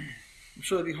possibility. I'm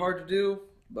sure it'd be hard to do,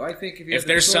 but I think if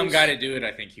there's some guy to do it,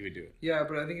 I think he would do it. Yeah,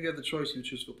 but I think if you had the choice, he would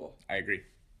choose football. I agree.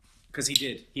 Because he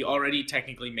did. He already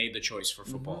technically made the choice for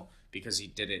football because he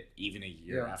did it even a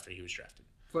year after he was drafted.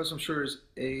 Plus, I'm sure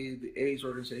the A's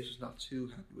organization is not too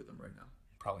happy with him right now.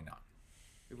 Probably not.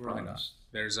 If we're honest. Not.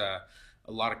 There's a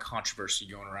lot of controversy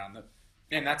going around that,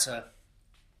 and that's a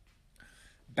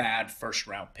bad first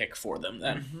round pick for them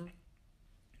then. Mm-hmm.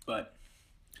 But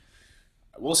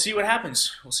we'll see what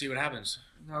happens.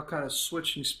 Now, kind of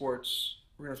switching sports,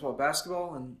 we're going to talk about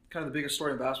basketball, and kind of the biggest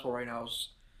story in basketball right now is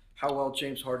how well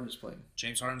James Harden is playing.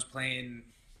 James Harden's playing.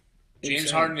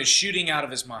 James Harden is shooting out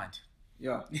of his mind.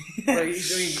 Yeah, but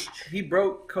he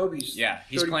broke Kobe's. Yeah,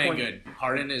 he's playing good.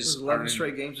 Harden is 11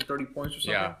 straight games of 30 points or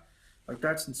something. Yeah, like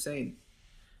that's insane.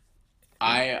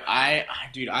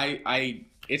 Dude,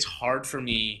 it's hard for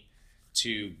me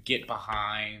to get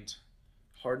behind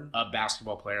Harden, a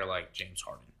basketball player like James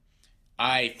Harden.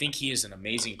 I think he is an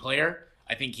amazing player.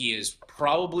 I think he is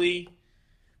probably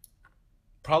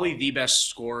the best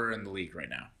scorer in the league right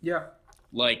now. Yeah,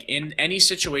 like in any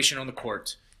situation on the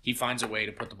court. He finds a way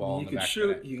to put the ball in the back of the net.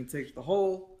 He can shoot. He can take the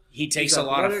hole. He takes a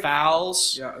lot of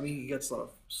fouls. Yeah, I mean, he gets a lot of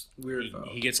weird fouls.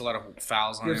 He gets a lot of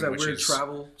fouls on him. He has that weird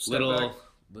travel step back.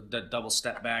 The double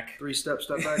step back. 3-step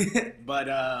step back. But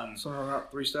somehow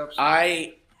not 3 steps.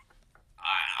 I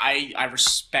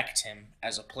respect him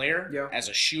as a player, as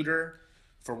a shooter,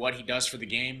 for what he does for the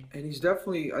game. And he's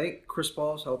definitely, I think Chris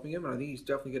Paul is helping him, and I think he's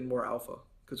definitely getting more alpha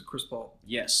because of Chris Paul.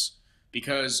 Yes.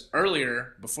 Because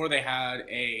earlier, before they had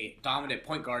a dominant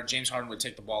point guard, James Harden would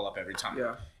take the ball up every time.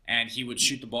 Yeah. And he would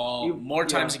shoot the ball more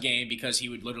times a game because he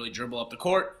would literally dribble up the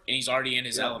court, and he's already in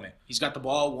his element. He's got the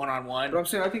ball one-on-one. But I'm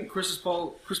saying I think Chris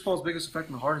Paul's biggest effect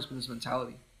on Harden has been his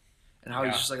mentality and how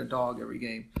he's just like a dog every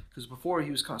game. Because before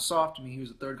he was kind of soft. I mean, he was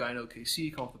the third guy in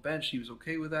OKC, come off the bench. He was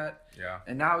okay with that. Yeah.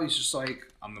 And now he's just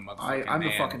like, I'm the motherfucking I'm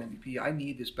the fucking MVP. I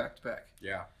need this back-to-back.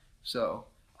 Yeah. So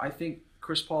I think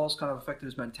Chris Paul's kind of affected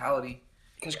his mentality.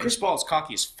 Because Chris Paul's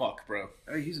cocky as fuck, bro.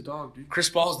 Hey, he's a dog, dude. Chris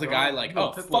Paul's the guy like,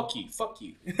 oh, fuck you.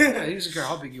 Yeah, he doesn't care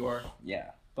how big you are. Yeah.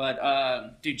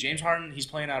 But, dude, James Harden, he's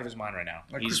playing out of his mind right now.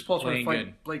 Like he's Chris Paul's trying to fight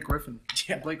good. Blake Griffin.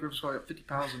 Yeah. Blake Griffin's probably got 50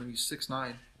 pounds and he's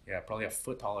 6'9". Yeah, probably a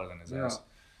foot taller than his ass.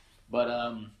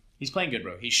 But he's playing good,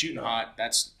 bro. He's shooting hot.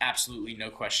 That's absolutely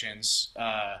no questions.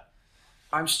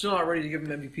 I'm still not ready to give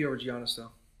him MVP over Giannis, though.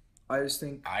 I just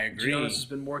think I agree. Giannis has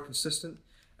been more consistent,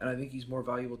 and I think he's more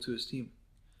valuable to his team.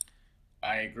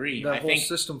 I agree. That whole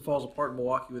system falls apart in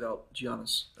Milwaukee without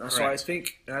Giannis. So I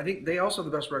think they also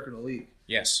have the best record in the league.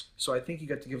 Yes. So I think you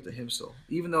got to give it to him still.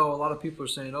 Even though a lot of people are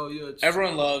saying, oh, yeah, it's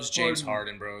everyone loves James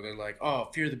Harden, bro. They're like, oh,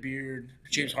 fear the beard.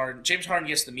 James Harden. James Harden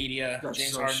gets the media.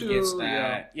 James Harden gets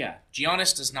that. Yeah.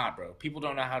 Giannis does not, bro. People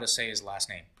don't know how to say his last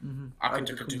name.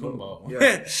 Antetokounmpo.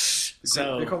 Yeah.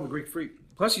 So they call him the Greek freak.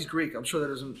 Plus, he's Greek. I'm sure that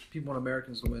doesn't. People want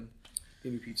Americans to win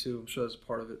MVP too. I'm sure that's a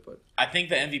part of it. But I think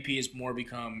the MVP has more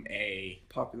become a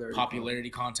popularity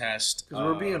contest. Because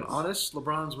we're being honest,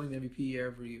 LeBron's winning the MVP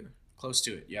every year. Close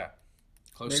to it, yeah.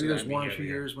 Maybe there's 1 or 2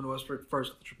 years when Westbrook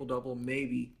first got the triple-double,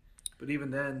 maybe. But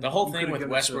even then, the whole thing with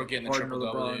Westbrook getting the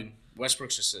triple-double, dude.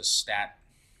 Westbrook's just a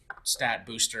stat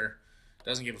booster.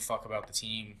 Doesn't give a fuck about the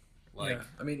team. I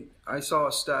mean, I saw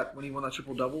a stat when he won that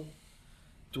triple-double.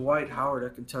 Dwight Howard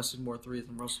had contested more threes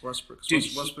than Russell Westbrook. So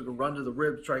Westbrook would run to the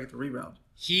rim to try to get the rebound.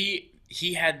 He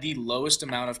had the lowest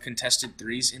amount of contested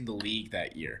threes in the league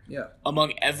that year. Yeah.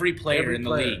 Among every player in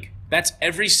the league. That's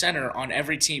every center on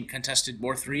every team contested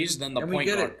more threes than the point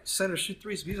guard. Center shoot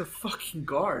threes. He's a fucking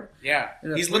guard. Yeah,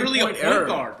 he's literally a point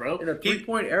guard, bro. In a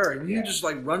 3-point error, and you just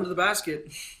like run to the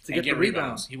basket to get the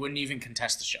rebounds. He wouldn't even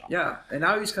contest the shot. Yeah, and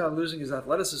now he's kind of losing his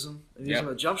athleticism and using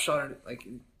a jump shot.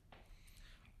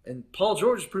 And Paul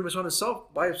George is pretty much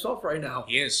by himself right now.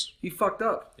 He is. He fucked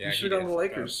up. Yeah, he should have gone to the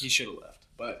Lakers. He should have left,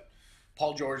 but.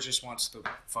 Paul George just wants the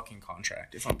fucking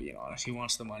contract, if I'm being honest. He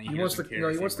wants the money. He wants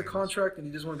the contract, and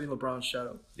he doesn't want to be in LeBron's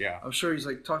shadow. Yeah. I'm sure he's,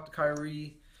 like, talked to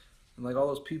Kyrie and, like, all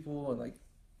those people. And, like,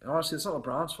 and honestly, it's not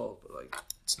LeBron's fault, but, like...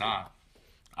 It's not.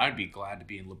 I'd be glad to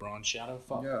be in LeBron's shadow.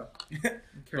 Fuck. Yeah.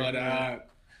 But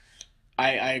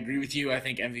I agree with you. I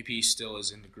think MVP still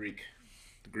is in the Greek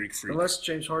freak. Unless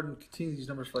James Harden continues these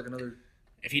numbers for, like, another...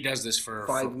 If he does this for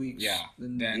 5 weeks,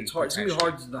 then it's hard. It's going to be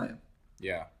hard to deny him.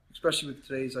 Yeah. Especially with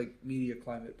today's like media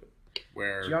climate,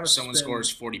 where someone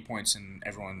scores 40 points and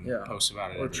everyone posts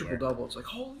about it. Or triple double. It's like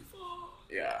holy fuck.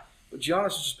 Yeah. But Giannis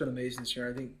has just been amazing this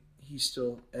year. I think he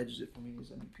still edges it for me as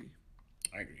MVP.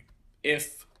 I agree.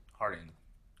 If Harden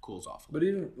cools off. But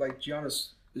even like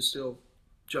Giannis is still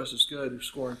just as good,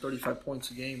 scoring 35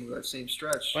 points a game with that same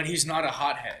stretch. But he's not a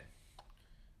hothead.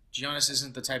 Giannis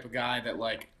isn't the type of guy that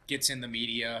like gets in the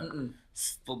media.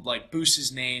 Like boosts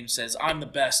his name, says I'm the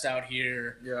best out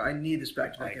here. Yeah, I need this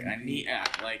back-to-back MVP.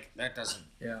 That doesn't.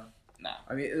 Yeah. Nah.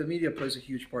 I mean, the media plays a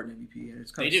huge part in MVP, and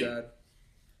it's kind of sad.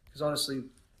 Because honestly,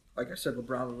 like I said,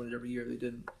 LeBron would win it every year. They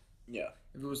didn't. Yeah.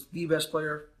 If it was the best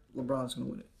player, LeBron's gonna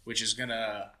win it. Which is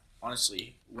gonna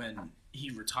honestly, when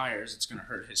he retires, it's gonna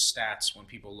hurt his stats. When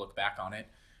people look back on it,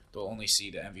 they'll only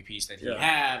see the MVPs that he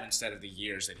have instead of the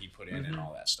years that he put in and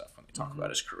all that stuff when they talk about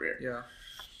his career. Yeah.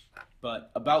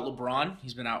 But about LeBron,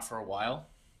 he's been out for a while.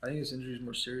 I think his injury is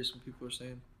more serious than people are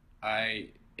saying.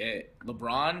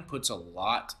 LeBron puts a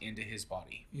lot into his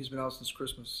body. He's been out since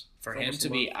Christmas. For him to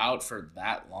be out for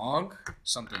that long,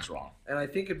 something's wrong. And I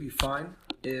think it'd be fine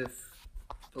if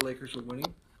the Lakers were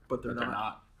winning, but they're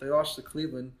not. They lost to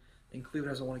Cleveland, and Cleveland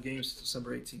hasn't won a game since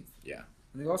December 18th. Yeah.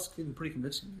 And they lost to Cleveland pretty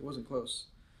convincingly. It wasn't close.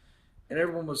 And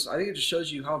everyone was – I think it just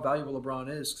shows you how valuable LeBron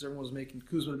is because everyone was making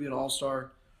Kuzma to be an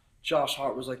all-star. Josh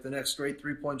Hart was like the next great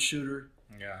three-point shooter.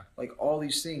 Yeah. Like all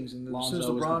these things. And Lonzo as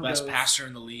soon as LeBron was the best passer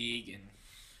in the league. And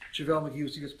JaVale McGee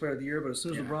was Defensive Player of the Year. But as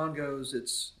soon as LeBron goes, it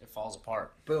falls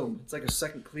apart. Boom. It's like a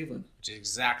second Cleveland. Which is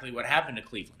exactly what happened to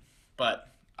Cleveland. But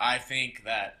I think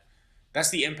that's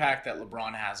the impact that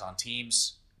LeBron has on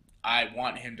teams. I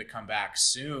want him to come back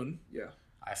soon. Yeah.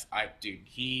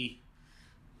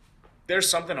 There's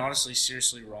something honestly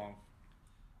seriously wrong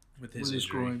with his injury.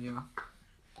 Groin, yeah.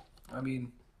 I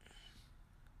mean,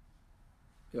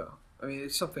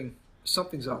 it's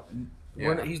something's up, and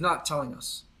he's not telling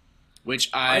us. Which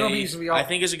I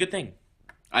think is a good thing.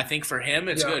 I think for him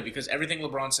it's good because everything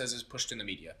LeBron says is pushed in the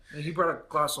media. And he brought a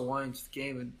glass of wine to the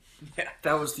game, and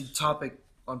that was the topic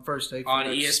on First Take. On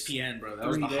ESPN, bro. That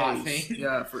was the hot thing.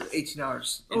 Yeah, for 18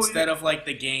 hours. Instead of like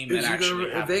the game that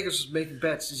actually happened. Vegas was making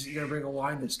bets. Is he going to bring a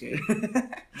wine this game?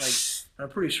 Like, I'm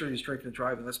pretty sure he's drinking and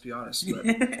driving, let's be honest. But.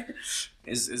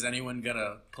 Is anyone going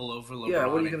to pull over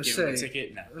LeBron what are you gonna give say? him a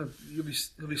ticket? No.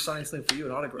 He'll be signing something for you,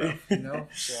 an autograph, you know?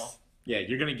 So. Yeah,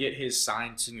 you're going to get his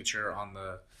signed signature on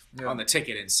the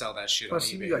ticket and sell that shit Plus, on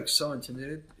eBay. You'd be like so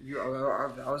intimidated. If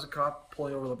I was a cop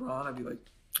pulling over LeBron, I'd be like,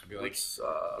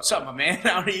 what's up, my man?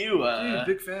 How are you? Dude,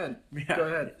 big fan. Yeah. Go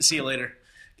ahead. See you later.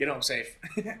 Get home safe.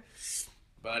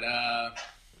 But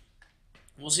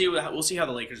we'll see how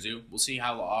the Lakers do. We'll see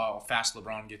how fast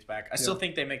LeBron gets back. I still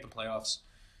think they make the playoffs.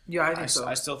 Yeah, I think so.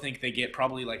 I still think they get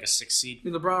probably like a 6th seed. I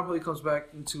mean, LeBron probably comes back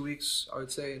in 2 weeks, I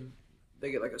would say, and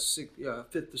they get like a 5th or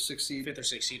 6th seed. 5th or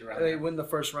 6th seed around. And they win the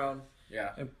first round. Yeah.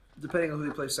 And depending on who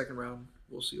they play second round,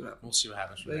 we'll see what happens. We'll see what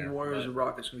happens from I think Warriors and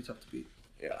Rockets are going to be tough to beat.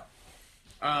 Yeah.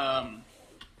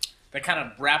 That kind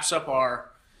of wraps up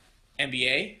our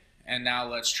NBA, and now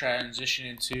let's transition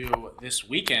into this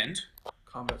weekend.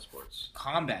 Combat sports.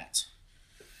 Combat.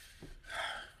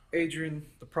 Adrian,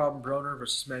 the Problem Broner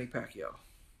versus Manny Pacquiao.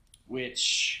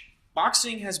 Which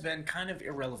boxing has been kind of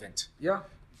irrelevant. Yeah.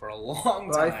 For a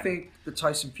long time. But I think the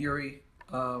Tyson Fury,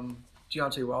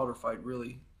 Deontay Wilder fight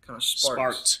really kind of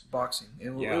sparked boxing.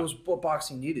 And it was what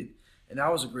boxing needed. And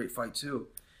that was a great fight too.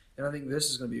 And I think this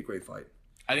is going to be a great fight.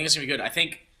 I think it's going to be good. I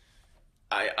think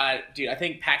I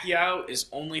think Pacquiao is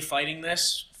only fighting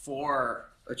this for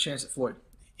a chance at Floyd.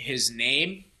 His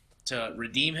name, to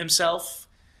redeem himself,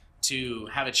 to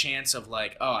have a chance of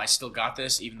like, oh, I still got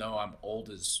this even though I'm old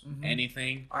as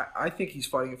anything. I think he's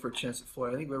fighting it for a chance at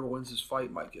Floyd. I think whoever wins this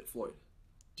fight might get Floyd.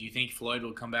 Do you think Floyd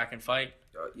will come back and fight?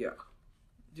 Yeah.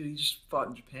 Dude, he just fought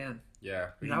in Japan. Yeah.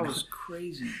 That was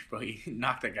crazy. Bro, he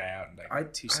knocked that guy out in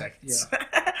like 2 seconds.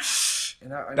 Yeah.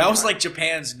 And that was like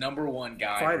Japan's #1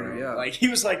 guy. Fighter, bro. yeah. Like he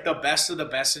was like the best of the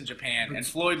best in Japan, and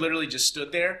Floyd literally just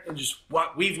stood there and just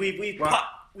weave,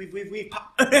 pop, weave,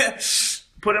 pop.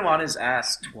 Put him on his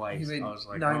ass twice. He made I was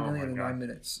like, $9 million in 9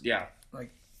 minutes. Yeah.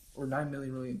 Or $9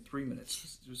 million really in 3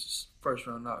 minutes. It was his first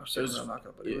round knockout, second round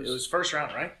knockout. But it was first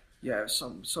round, right? Yeah, it was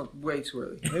some way too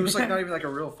early. It was like not even like a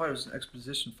real fight. It was an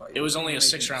exposition fight. It was only a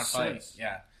 6-round fight.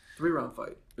 Yeah. 3-round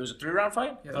fight. It was a 3-round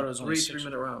fight? Yeah, I thought it was only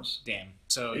 3-minute rounds. Damn.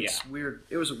 So, it's weird.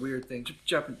 It was a weird thing.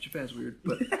 Japan's weird,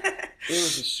 but it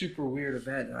was a super weird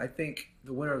event. And I think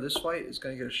the winner of this fight is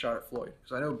going to get a shot at Floyd.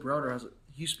 Because I know Broner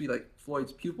he used to be like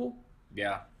Floyd's pupil.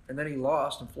 Yeah. And then he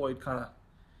lost, and Floyd kind of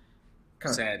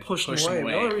pushed him away.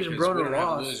 The only reason Broner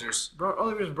lost, is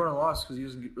because he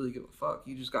doesn't really give a fuck.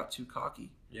 He just got too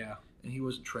cocky. Yeah. And he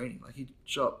wasn't training. Like, he'd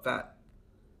show up fat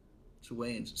to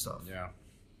weigh-ins and stuff. Yeah.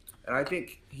 And I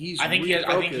think he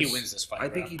wins this fight. I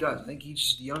think he does. I think he's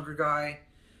just a younger guy.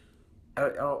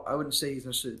 I wouldn't say he's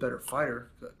necessarily a better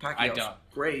fighter. Pacquiao's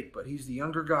great, but he's the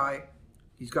younger guy.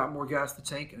 He's got more gas in the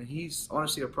tank, and he's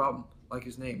honestly a problem, like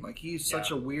his name. Like, he's such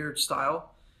a weird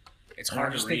style. It's hard to read.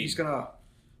 I just think he's going to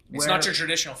It's not your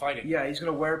traditional fighting. Yeah, he's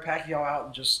going to wear Pacquiao out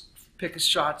and just pick his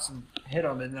shots and hit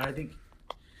him, and I think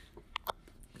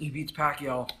he beats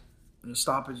Pacquiao in a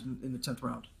stoppage in the 10th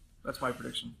round. That's my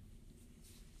prediction.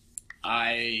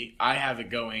 I have it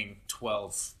going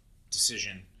 12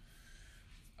 decision.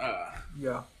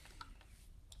 Yeah.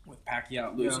 With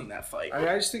Pacquiao losing that fight.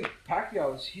 I just think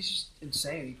Pacquiao he's just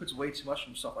insane. He puts way too much of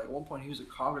himself. Like, at one point, he was a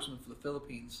congressman for the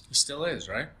Philippines. He still is,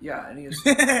 right? Yeah, and he is.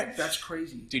 That's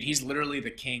crazy. Dude, he's literally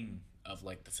the king of,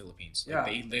 like, the Philippines.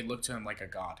 Like, yeah. They look to him like a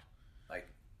god. Like,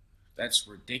 that's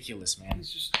ridiculous, man.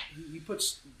 He's just, he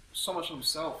puts so much of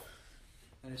himself,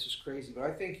 and it's just crazy. But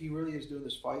I think he really is doing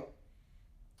this fight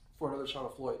for another shot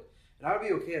of Floyd. And I would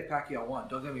be okay if Pacquiao won.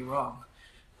 Don't get me wrong.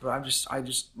 But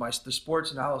the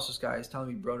sports analysis guy is telling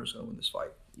me Broner's going to win this fight.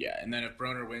 Yeah, and then if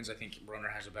Broner wins, I think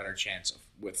Broner has a better chance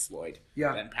with Floyd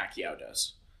than Pacquiao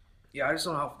does. Yeah, I just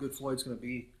don't know how good Floyd's going to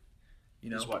be.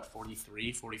 He's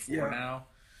 43, 44 now.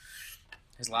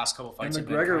 His last couple fights and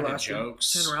have been kind of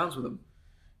jokes. 10 rounds with him.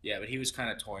 Yeah, but he was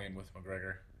kind of toying with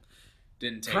McGregor.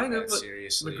 Didn't take that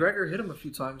seriously. McGregor hit him a few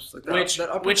times. Like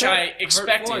which I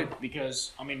expected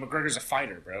because, McGregor's a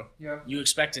fighter, bro. Yeah. You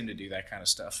expect him to do that kind of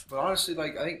stuff. But honestly,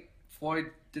 I think Floyd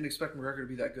didn't expect McGregor to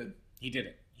be that good. He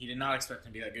didn't. He did not expect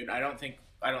him to be that good. I don't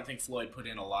think Floyd put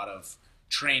in a lot of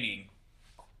training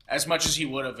as much as he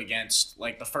would have against,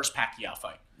 the first Pacquiao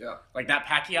fight. Yeah. Like, that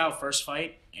Pacquiao first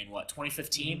fight in,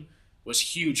 2015 was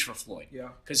huge for Floyd. Yeah.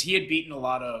 Because he had beaten a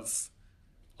lot of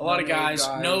guys.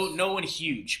 No one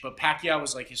huge, but Pacquiao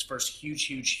was his first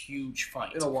huge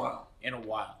fight in a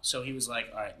while. So he was like,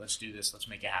 all right, let's do this. Let's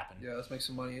make it happen. Yeah, let's make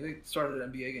some money. They started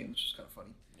an NBA game, which is kind of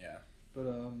funny. Yeah. But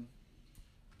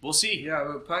we'll see. Yeah,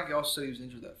 but Pacquiao also said he was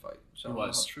injured that fight. So I don't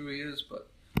know how true he is, but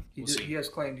he has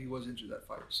claimed he was injured that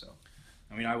fight. So.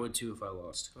 I would too if I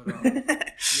lost. But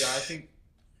yeah,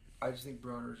 I just think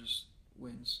Broner just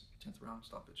wins 10th round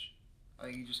stoppage. I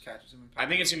think he just catches him. I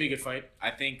think it's gonna be a good fight. I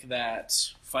think that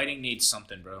fighting needs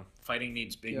something, bro. Fighting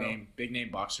needs big name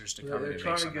boxers to come in and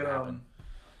make something happen.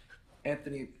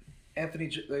 Anthony.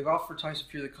 They've offered Tyson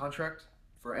Fury the contract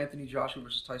for Anthony Joshua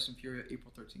versus Tyson Fury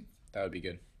April 13th. That would be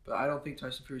good. But I don't think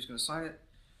Tyson Fury's gonna sign it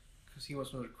because he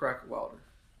wants to crack at Wilder.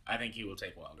 I think he will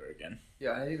take Wilder again.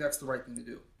 Yeah, I think that's the right thing to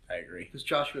do. I agree. Because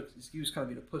Joshua, he was kind of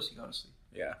being a pussy, honestly.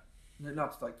 Yeah.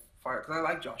 Not to fire, because I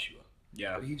like Joshua.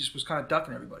 Yeah. But he just was kind of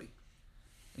ducking everybody.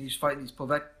 And he's fighting these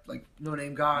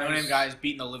no-name guys. No-name guys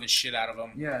beating the living shit out of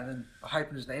him. Yeah, and then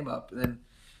hyping his name up. And then,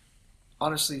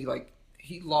 honestly,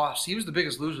 he lost. He was the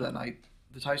biggest loser that night.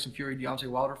 The Tyson Fury-Deontay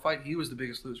Wilder fight, he was the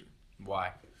biggest loser.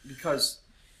 Why? Because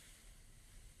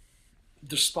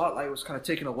the spotlight was kind of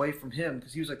taken away from him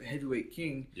because he was the heavyweight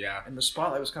king. Yeah. And the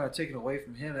spotlight was kind of taken away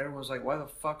from him. Everyone was like, why the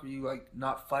fuck are you,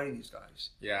 not fighting these guys?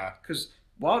 Yeah. Because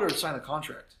Wilder had signed a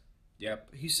contract.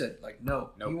 Yep. He said, no.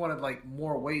 Nope. He wanted,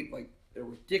 more weight, a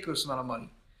ridiculous amount of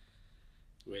money.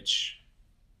 Which,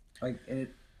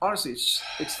 honestly,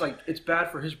 it's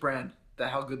bad for his brand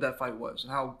how good that fight was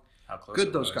and how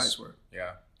good those guys were.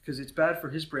 Yeah. Because it's bad for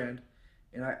his brand,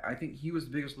 and I think he was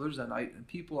the biggest loser that night. And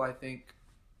people, I think,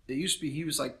 it used to be he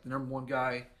was the number one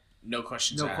guy. No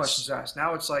questions asked.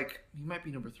 Now it's he might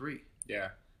be number 3. Yeah.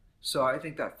 So I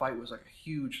think that fight was a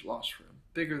huge loss for him,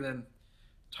 bigger than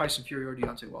Tyson Fury or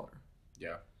Deontay Wilder.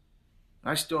 Yeah.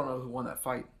 I still don't know who won that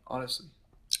fight, honestly.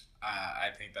 I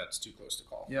think that's too close to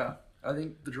call. Yeah. I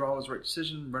think the draw was the right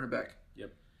decision. Run it back.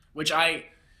 Yep. Which I'm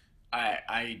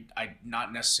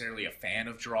not necessarily a fan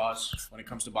of draws when it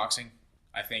comes to boxing.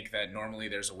 I think that normally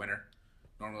there's a winner.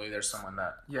 Normally, there's someone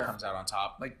that comes out on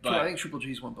top. I think Triple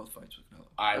G's won both fights with Canelo.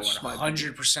 I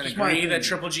 100% agree that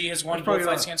Triple G has won both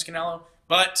fights against Canelo.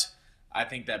 But I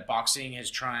think that boxing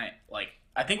has tried,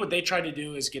 I think what they tried to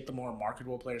do is get the more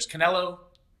marketable players. Canelo,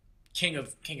 king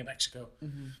of Mexico,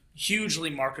 hugely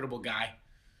marketable guy.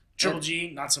 Triple G,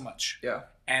 not so much. Yeah.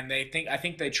 And I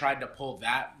think they tried to pull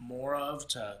that more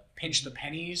to pinch the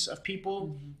pennies of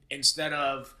people instead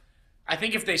of. I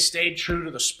think if they stayed true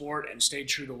to the sport and stayed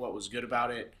true to what was good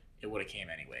about it, it would have came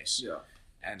anyways. Yeah.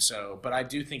 And so, but I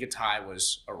do think a tie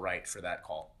was a right for that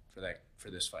call for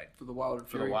this fight. For the Wilder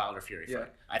Fury. Fight.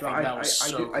 I think that was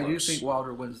close. I do think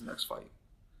Wilder wins the next fight.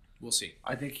 We'll see.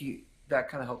 I think that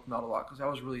kind of helped him out a lot because that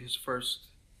was really his first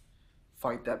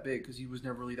fight that big because he was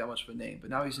never really that much of a name. But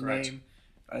now he's a name.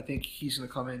 I think he's going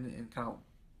to come in and kind of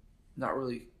not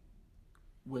really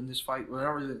win this fight. Well, not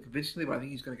really convincingly, but I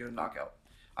think he's going to get a knockout.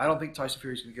 I don't think Tyson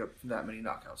Fury's going to get that many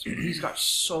knockouts. He's got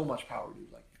so much power, dude.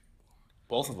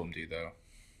 Both of them do, though.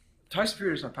 Tyson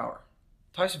Fury doesn't have power.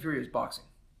 Tyson Fury is boxing.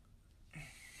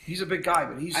 He's a big guy,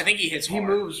 but I think he hits hard. He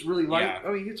moves really light. Yeah.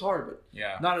 I mean, he hits hard,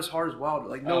 but not as hard as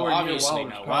Wilder. Nowhere obviously,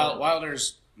 near Wilder's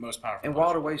Wilder's most powerful. And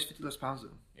Wilder weighs 50 less pounds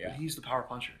than him. Yeah. But he's the power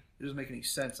puncher. It doesn't make any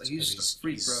sense. He's just a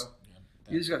freak, bro.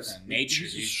 He's got nature.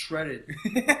 He's just shredded.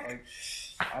 I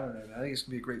don't know, man. I think it's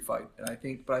gonna be a great fight, and I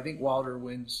think Wilder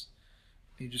wins.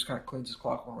 He just kind of cleans his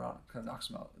clock one round, and kind of knocks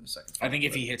him out in the second fight. I think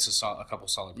if he hits a couple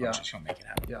solid punches, he'll make it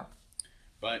happen. Yeah.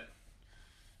 But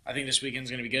I think this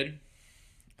weekend's gonna be good.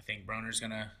 I think Broner's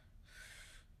gonna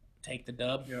take the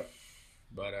dub. Yep.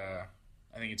 But I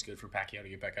think it's good for Pacquiao to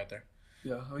get back out there.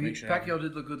 Yeah, Pacquiao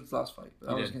did look good his last fight, but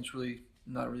that was against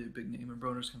not really a big name, and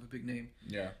Broner's kind of a big name.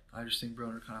 Yeah. I just think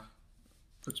Broner kind of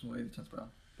puts him away in the 10th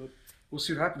round. But we'll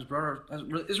see what happens. Broner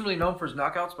isn't really known for his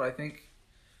knockouts, but I think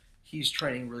he's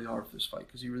training really hard for this fight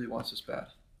because he really wants this bad.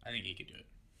 I think he could do it.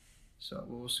 So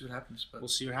we'll see what happens. We'll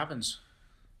see what happens.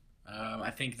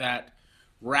 I think that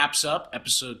wraps up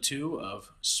episode 2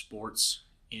 of Sports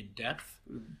in Depth.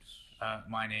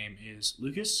 My name is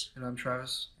Lucas. And I'm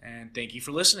Travis. And thank you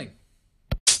for listening.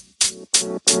 You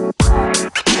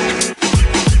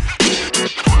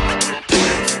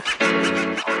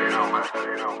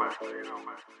know, man.